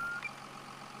extinguishing.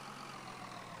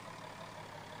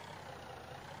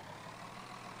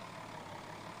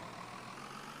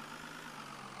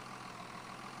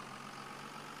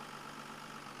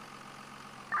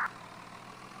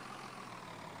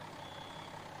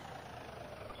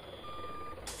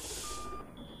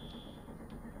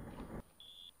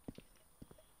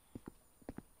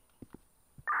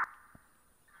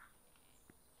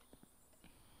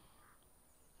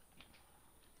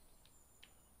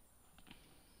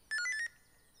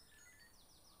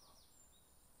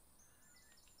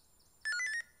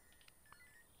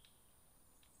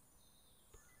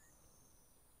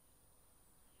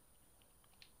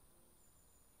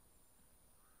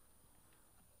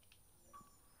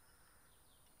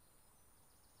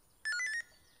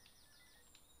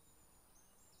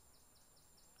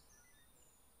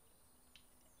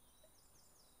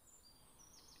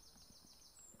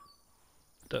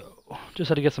 So, just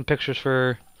had to get some pictures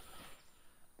for...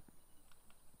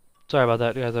 Sorry about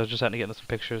that, guys. I was just had to get some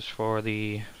pictures for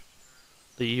the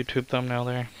YouTube thumbnail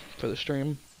there for the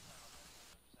stream.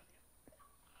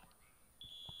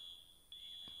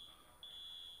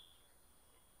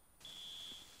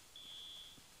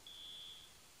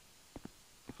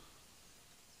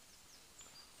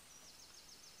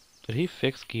 Did he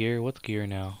fix gear? What's gear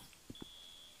now?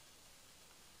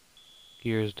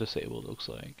 Gear is disabled, looks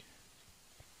like.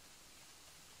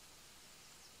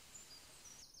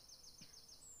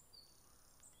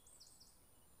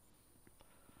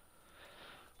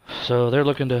 So they're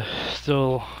looking to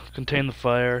still contain the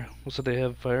fire. Looks like they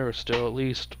have fire still at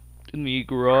least in the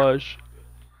garage.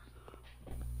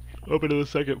 Up into the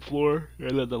second floor,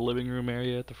 and then the living room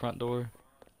area at the front door.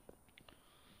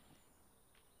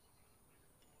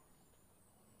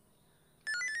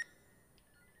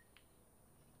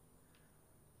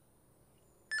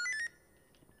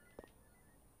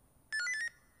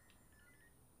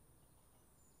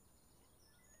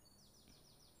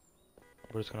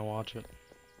 We're just gonna watch it.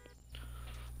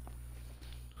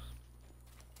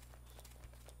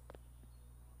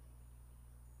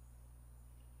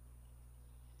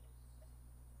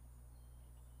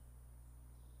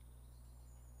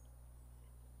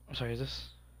 I'm sorry, is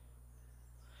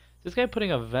this guy putting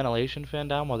a ventilation fan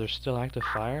down while there's still active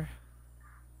fire?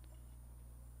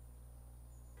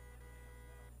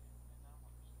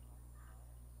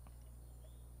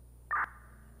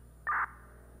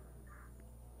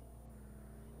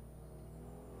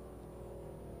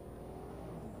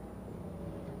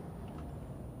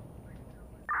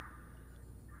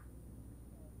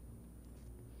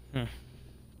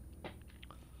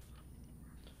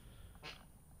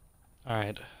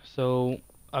 Alright, so,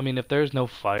 I mean, if there's no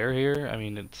fire here, I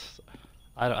mean,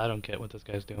 I don't get what this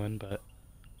guy's doing, but it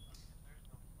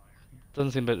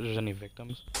doesn't seem that there's any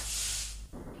victims.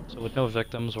 So with no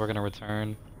victims, we're gonna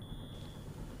return.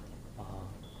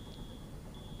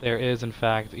 There is, in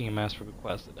fact, EMS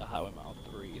requested to Highway Mile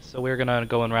 3, so we're gonna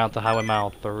go en route to Highway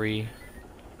Mile 3.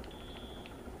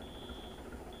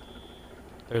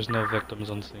 There's no victims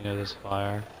on scene of this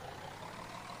fire.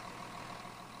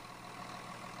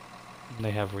 And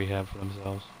they have rehab for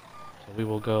themselves. So we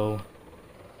will go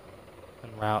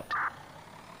en route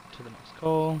to the next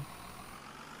call.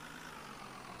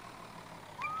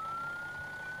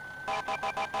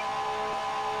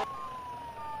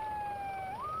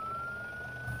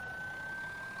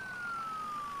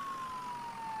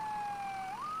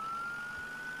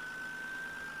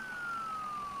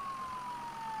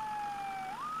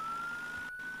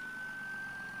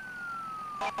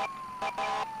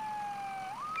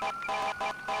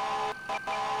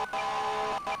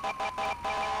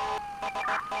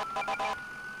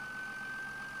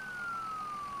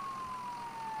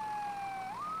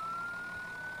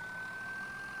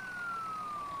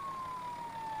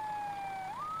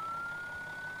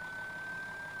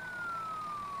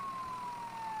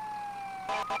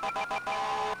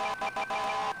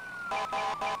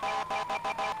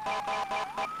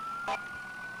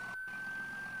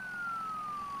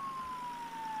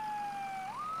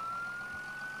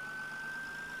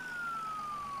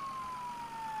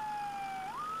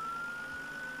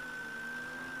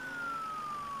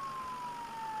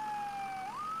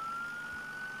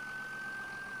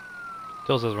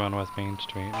 Still says run West Main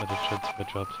Street, but it should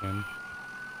switch up soon.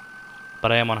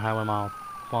 But I am on Highway Mile.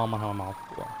 Well, I'm on Highway Mile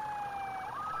 4.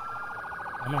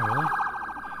 Am I really?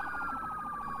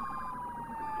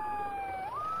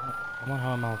 I'm on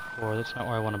Highway Mile 4. That's not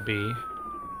where I want to be.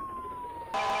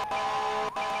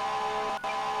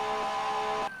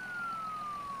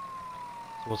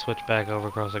 So we'll switch back over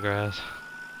across the grass.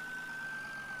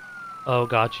 Oh,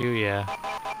 got you, yeah.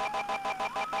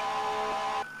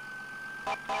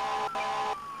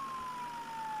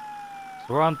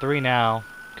 So we're on 3 now,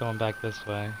 going back this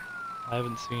way. I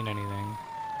haven't seen anything.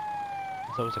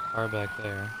 I thought there was a car back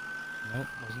there. Nope,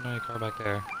 wasn't any car back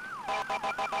there.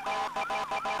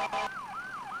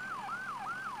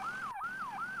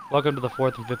 Welcome to the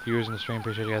 4th and 5th viewers in the stream.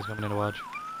 Appreciate you guys coming in to watch.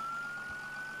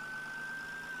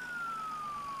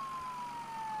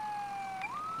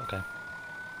 Okay.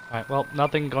 Alright, well,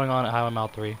 nothing going on at Highway Mile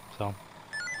 3, so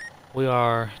we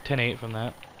are 10-8 from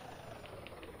that.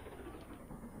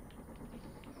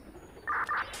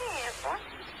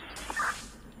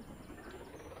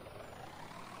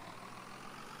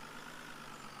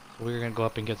 So we're gonna go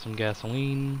up and get some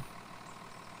gasoline.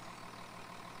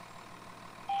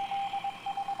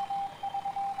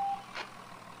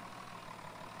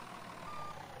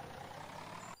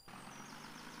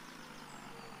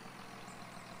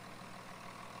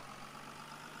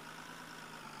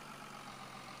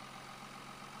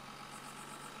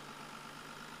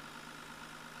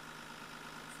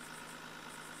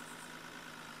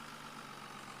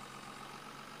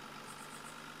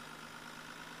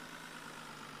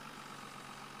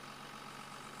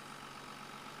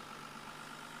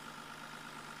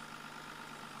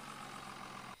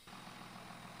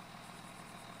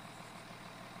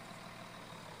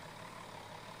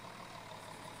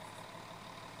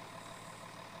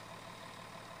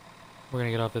 We're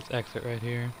gonna get off this exit right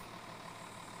here.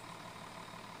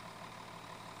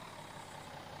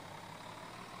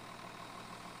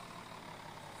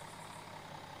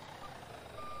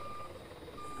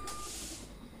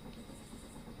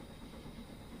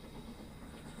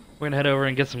 We're gonna head over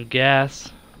and get some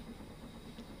gas.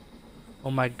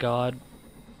 Oh my god.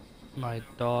 My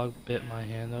dog bit my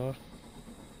hand off.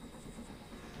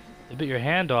 They bit your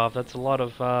hand off, that's a lot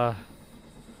of,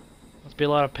 must be a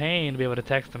lot of pain to be able to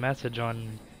text a message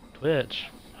on Twitch.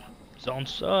 Zone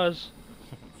sus.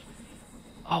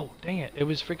 Oh, dang it. It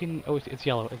was freaking... Oh, it's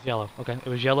yellow. It's yellow. Okay. It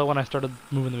was yellow when I started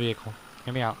moving the vehicle.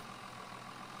 Hear me out.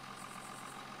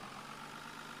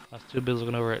 I was too busy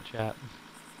looking over at chat.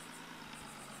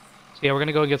 So yeah, we're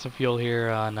gonna go get some fuel here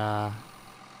on,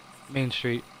 Main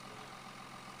Street.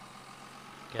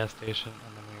 Gas station,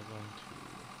 and then we're going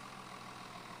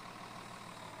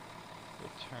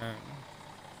to return.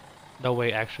 No,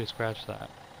 wait, actually scratch that.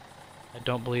 I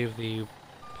don't believe the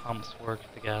pumps work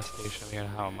at the gas station here in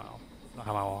Highway Mile. Not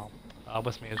Highway Mile.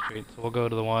 West Main Street. So we'll go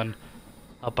to the one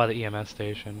up by the EMS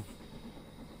station.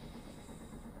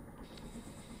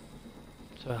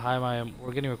 So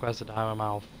we're getting requested to Highway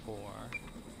Mile 4.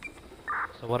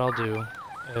 So what I'll do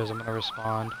is I'm gonna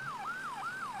respond.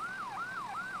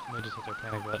 Let me just hit their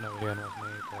panic button over here and with me.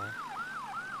 Okay.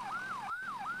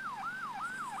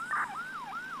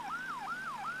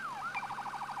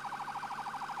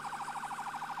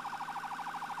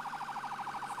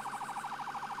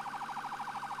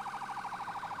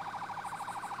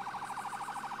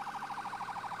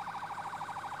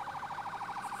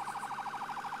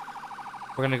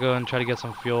 We're gonna go and try to get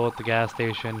some fuel at the gas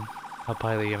station, up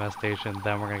by the EMS station,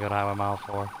 then we're gonna go to Highway Mile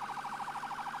 4.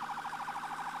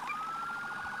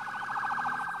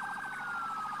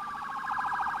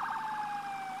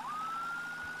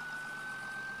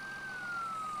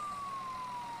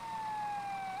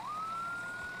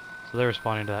 So they're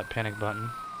responding to that panic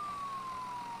button.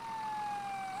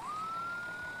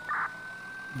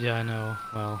 Yeah, I know.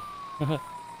 Well.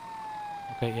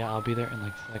 Okay, yeah, I'll be there in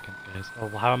like a second, guys. Oh,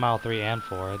 well, Highway Mile 3 and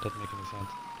 4. It doesn't make any sense.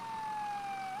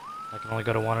 I can only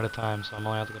go to one at a time, so I'm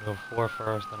only have to go to 4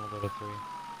 first, then we'll go to 3.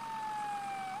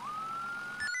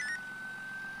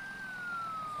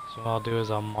 So what I'll do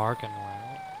is I'll mark and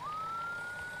route.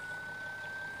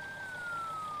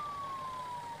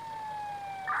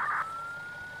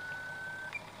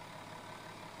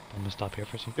 I'm gonna stop here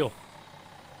for some fuel.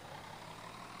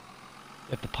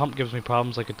 If the pump gives me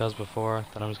problems like it does before,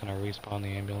 then I'm just gonna respawn the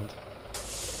ambulance.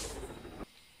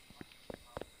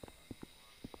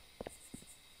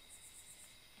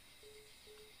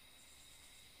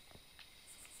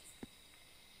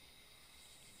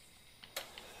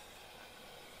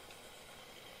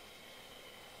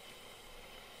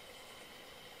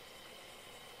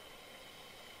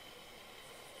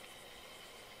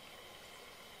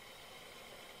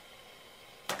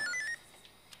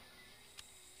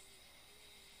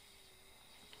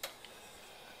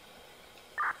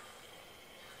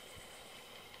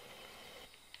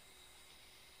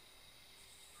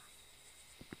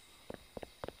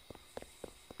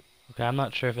 Okay, I'm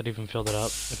not sure if it even filled it up.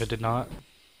 If it did not.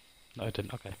 No, it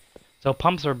didn't. Okay. So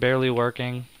pumps are barely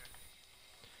working.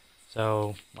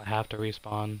 So I have to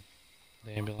respawn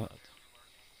the ambulance.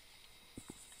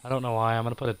 I don't know why. I'm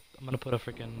gonna put a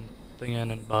freaking thing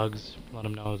in bugs. Let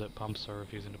them know that pumps are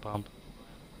refusing to pump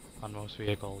on most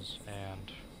vehicles,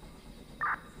 and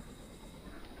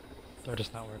they're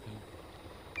just not working.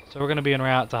 So we're gonna be en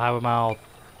route to Highway Mile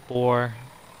 4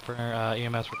 for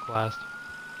EMS request.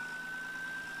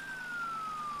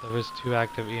 There is 2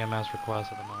 active EMS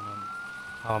requests at the moment.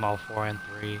 Highway Mile 4 and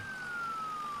 3.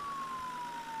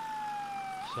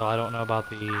 So I don't know about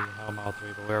the Highway Mile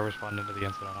 3, but we're responding to the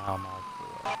incident on Highway Mile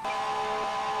 4.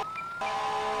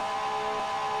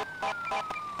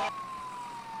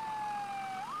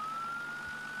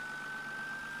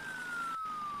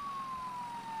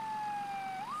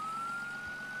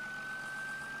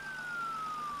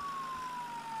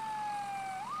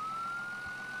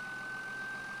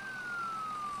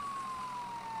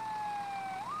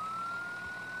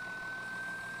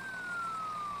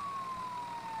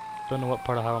 Don't know what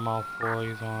part of Highway Mile 4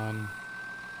 he's on.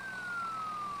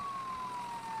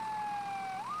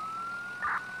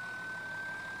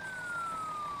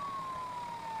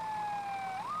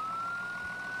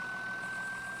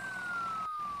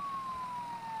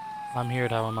 I'm here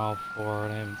at Highway Mile 4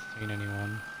 and I haven't seen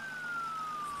anyone.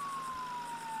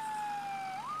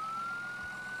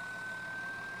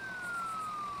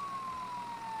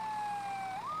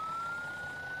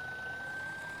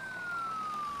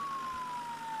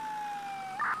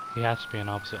 He has to be in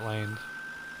opposite lanes.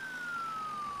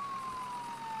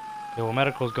 Okay, well,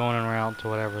 medical's going en route to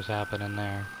whatever's happening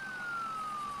there.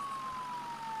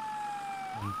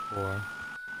 On 4.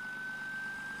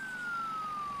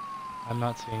 I'm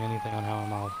not seeing anything on Highway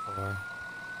Mile 4.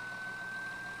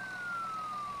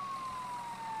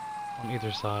 On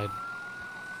either side.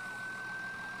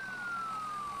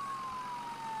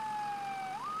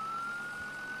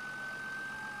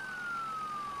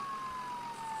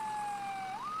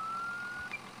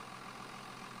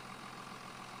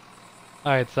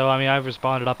 Alright, so I mean, I've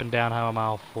responded up and down Highway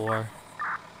Mile 4.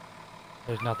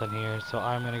 There's nothing here, so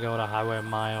I'm gonna go to Highway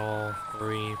Mile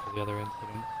 3 for the other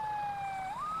incident.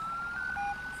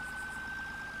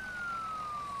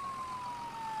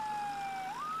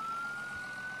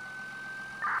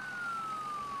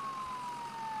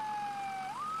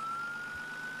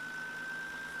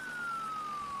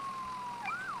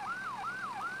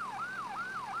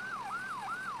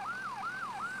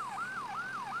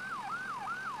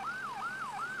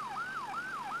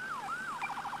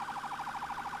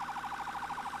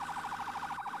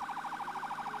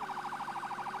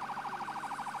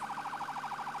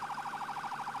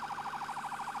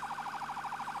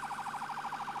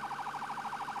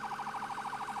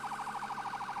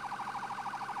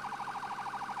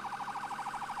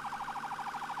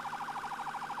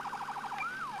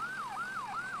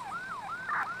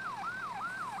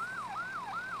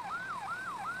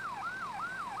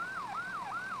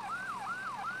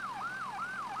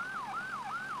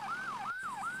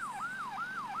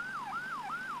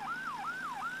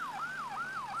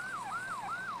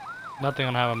 Nothing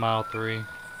on Highway Mile 3. So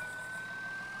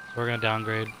we're gonna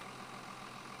downgrade.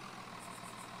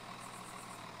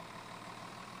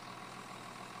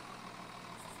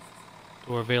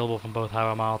 We're available from both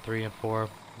Highway Mile 3 and 4.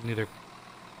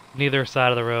 Neither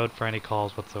side of the road for any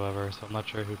calls whatsoever, so I'm not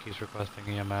sure who keeps requesting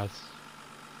EMS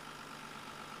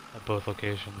at both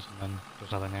locations, and then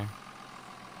there's nothing there.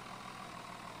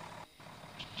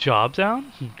 Job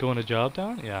down? Going to job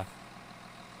down? Yeah.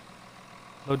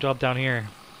 No job down here.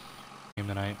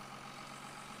 Tonight.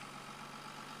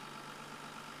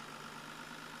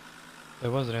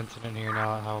 There was an incident here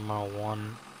now at Highway Mile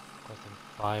 1 causing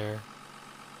fire.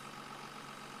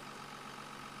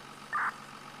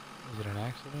 Is it an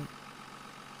accident?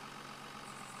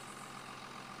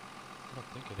 I don't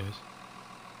think it is.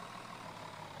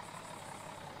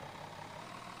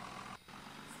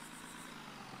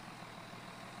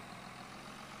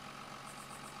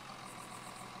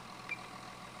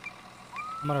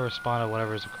 I'm gonna respond to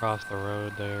whatever's across the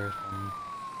road there from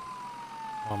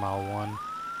Highway Mile 1.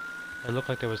 It looked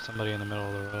like there was somebody in the middle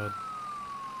of the road.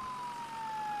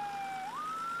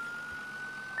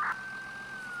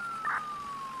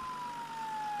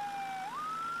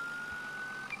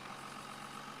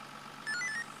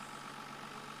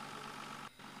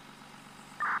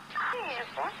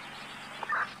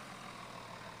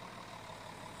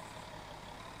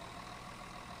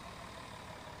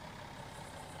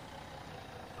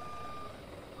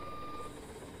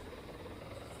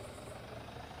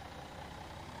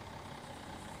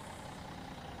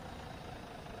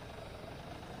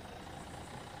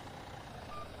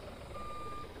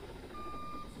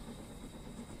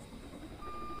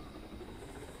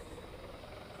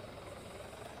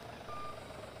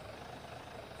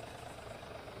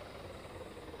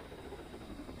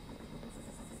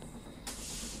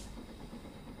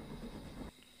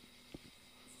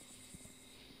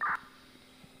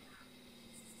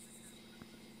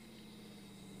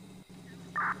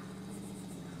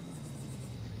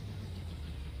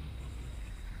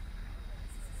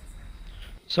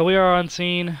 So we are on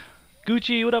scene.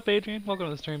 Gucci, what up, Adrian? Welcome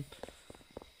to the stream.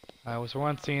 So we're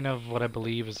on scene of what I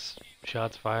believe is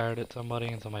shots fired at somebody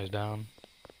and somebody's down.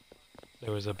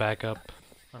 There was a backup.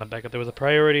 Not a backup, there was a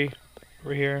priority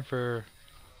over here for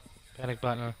panic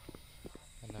button.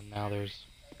 And then now there's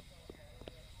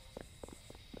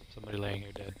somebody laying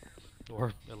here dead.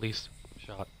 Or at least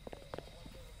shot.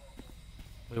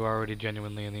 We were already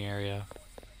genuinely in the area.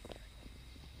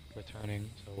 Returning,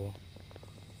 so we'll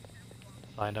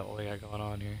find out what we got going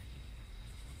on here.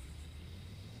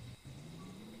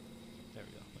 There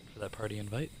we go. Wait for that party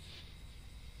invite.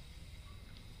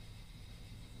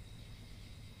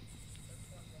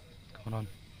 What's going on?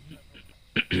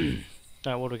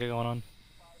 Alright, what do we got going on?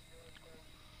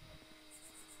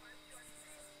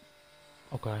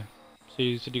 Okay. So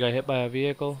you said you got hit by a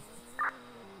vehicle?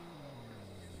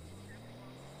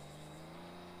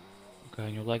 Okay,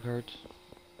 and your leg hurts?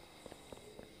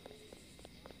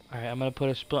 Alright, I'm gonna put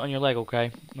a splint on your leg,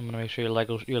 okay? I'm gonna make sure your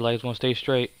leg's gonna stay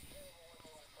straight.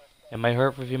 It might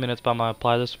hurt for a few minutes, but I'm gonna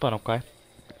apply the splint, okay?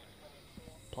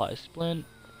 Apply splint.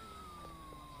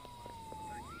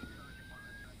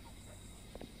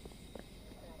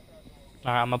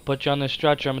 Alright, I'm gonna put you on this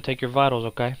stretcher. I'm gonna take your vitals,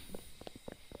 okay?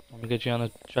 I'm gonna get you on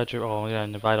the stretcher. Oh, yeah,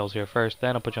 and the vitals here first.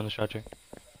 Then I'll put you on the stretcher.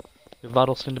 Your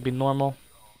vitals seem to be normal.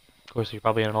 Of course, you're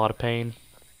probably in a lot of pain.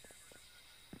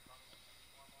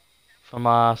 From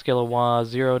a scale of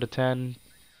 0 to 10,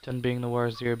 10 being the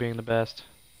worst, 0 being the best.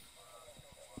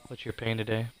 What's your pain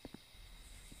today?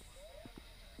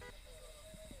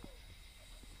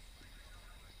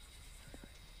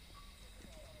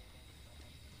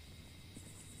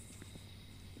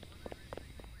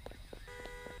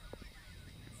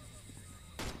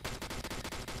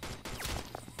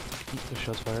 The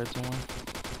shots fired somewhere.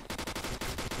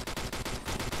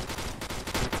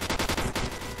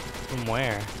 From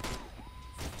where?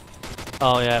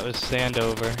 Oh yeah, it was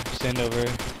Sandover.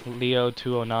 Sandover. Leo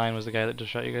 209 was the guy that just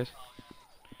shot you guys.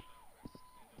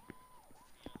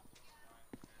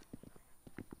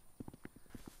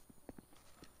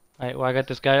 Alright, well I got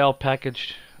this guy all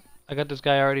packaged. I got this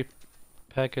guy already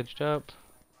packaged up.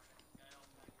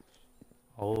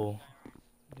 Oh.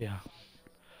 Yeah.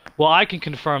 Well, I can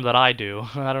confirm that I do.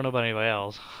 I don't know about anybody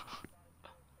else.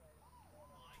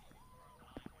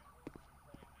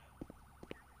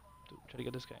 Dude, try to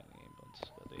get this guy in the ambulance.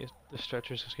 The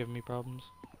stretcher's just giving me problems.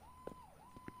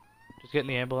 Just get in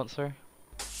the ambulance, sir.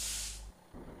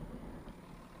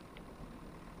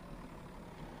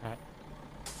 Alright.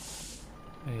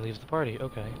 And he leaves the party.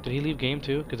 Okay. Did he leave game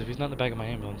too? Because if he's not in the back of my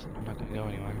ambulance, I'm not gonna go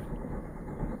anywhere.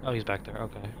 Oh, he's back there.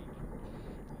 Okay.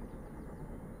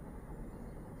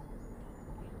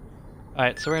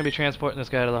 Alright, so we're gonna be transporting this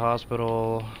guy to the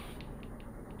hospital.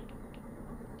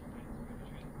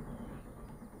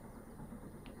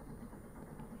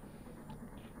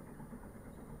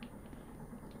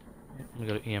 I'm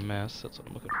gonna go to EMS, that's what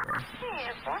I'm looking for.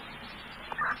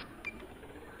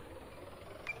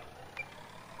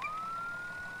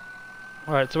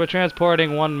 Alright, so we're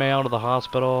transporting one male to the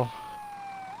hospital.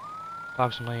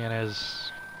 Approximately in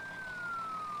his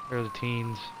early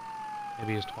teens,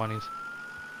 maybe his 20s.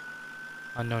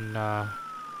 Unknown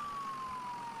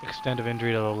extent of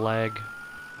injury to the leg.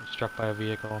 Struck by a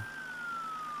vehicle.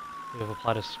 We have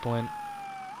applied a splint.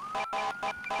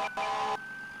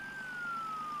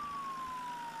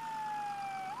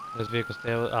 His vehicle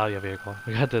stabilized. Oh yeah, vehicle.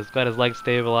 We got his leg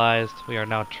stabilized. We are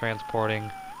now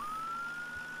transporting.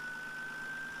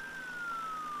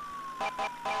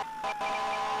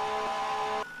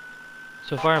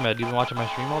 So Firemed, you been watching my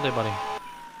stream all day, buddy?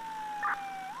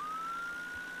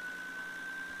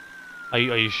 Are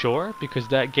you sure? Because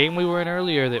that game we were in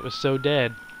earlier that was so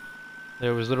dead,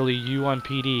 there was literally you on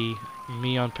PD,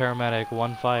 me on paramedic,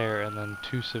 1 fire, and then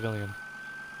 2 civilian.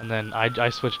 And then I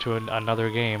switched to another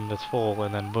game that's full,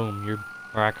 and then boom, you're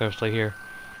miraculously here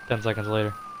 10 seconds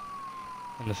later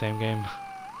in the same game.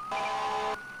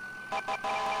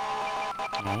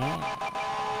 Oh.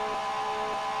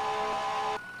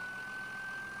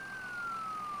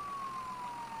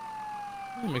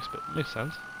 Makes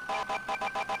sense.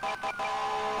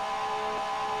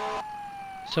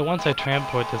 So once I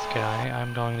transport this guy,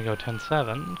 I'm going to go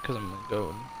 10-7, because I'm going to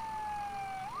go...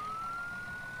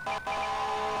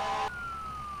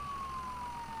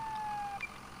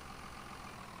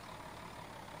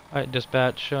 Alright,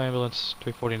 dispatch, show ambulance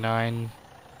 349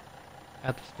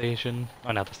 at the station.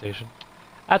 Oh, not the station.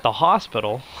 At the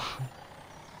hospital?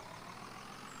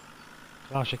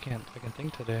 Gosh, I can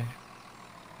think today.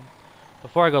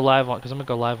 Before I go live on, because I'm going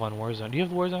to go live on Warzone. Do you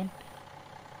have the Warzone?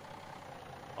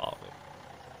 Oh, wait.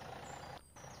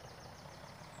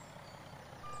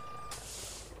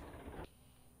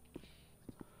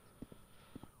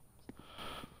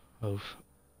 Meatloaf.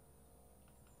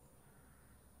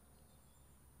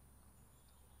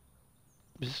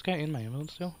 Is this guy in my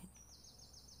ambulance still?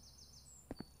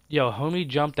 Yo, homie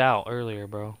jumped out earlier,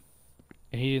 bro.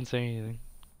 And he didn't say anything.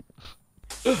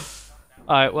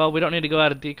 Alright, well, we don't need to go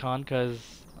out of decon, because,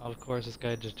 of course, this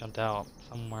guy just jumped out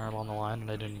somewhere along the line,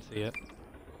 and I didn't see it.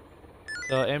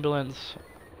 So, ambulance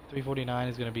 349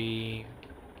 is going to be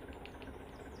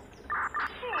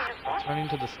returning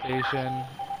to the station.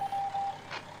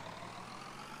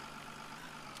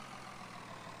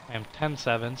 I am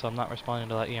 10-7, so I'm not responding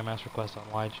to that EMS request on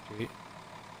Wide Street.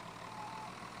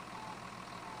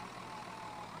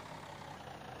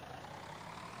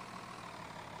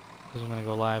 Because I'm going to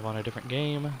go live on a different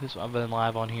game. I've been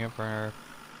live on here for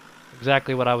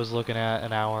exactly what I was looking at,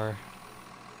 an hour.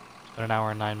 It's been an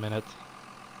hour and 9 minutes.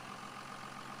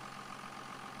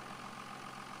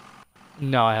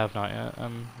 No, I have not yet.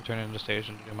 I'm returning to the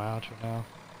station to do my outro now.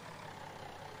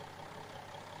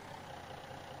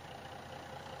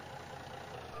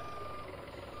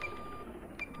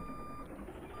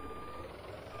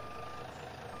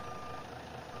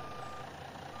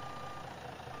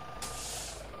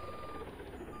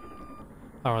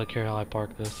 I don't really care how I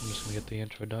park this. I'm just going to get the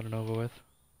intro done and over with.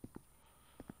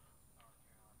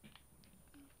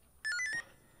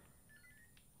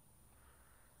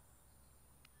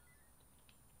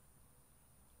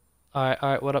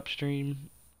 Alright, what up,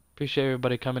 stream? Appreciate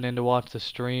everybody coming in to watch the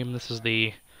stream. This is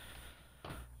the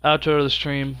outro of the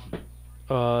stream.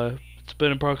 It's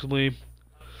been approximately...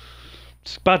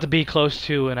 It's about to be close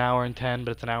to an hour and 10,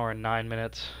 but it's an hour and 9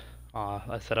 minutes.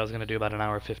 I said I was going to do about an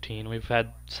hour 15. We've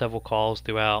had several calls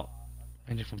throughout,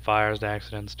 ranging from fires to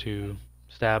accidents to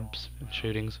stabs and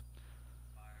shootings.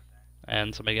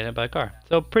 And somebody getting hit by a car.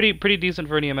 So pretty decent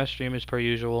for an EMS stream as per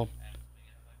usual.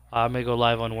 I may go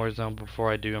live on Warzone, but before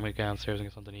I do, I'm going to go downstairs and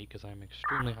get something to eat because I'm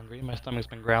extremely hungry. My stomach's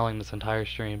been growling this entire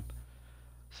stream.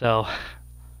 So,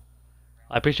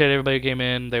 I appreciate everybody who came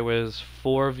in. There was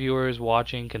 4 viewers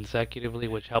watching consecutively,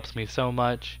 which helps me so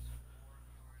much.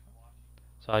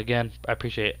 So again, I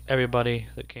appreciate everybody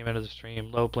that came into the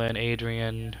stream. Loplan,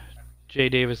 Adrian, Jay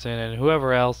Davison, and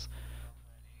whoever else.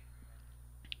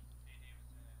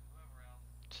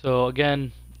 So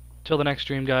again, till the next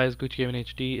stream, guys, Gucci Gaming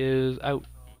HD is out.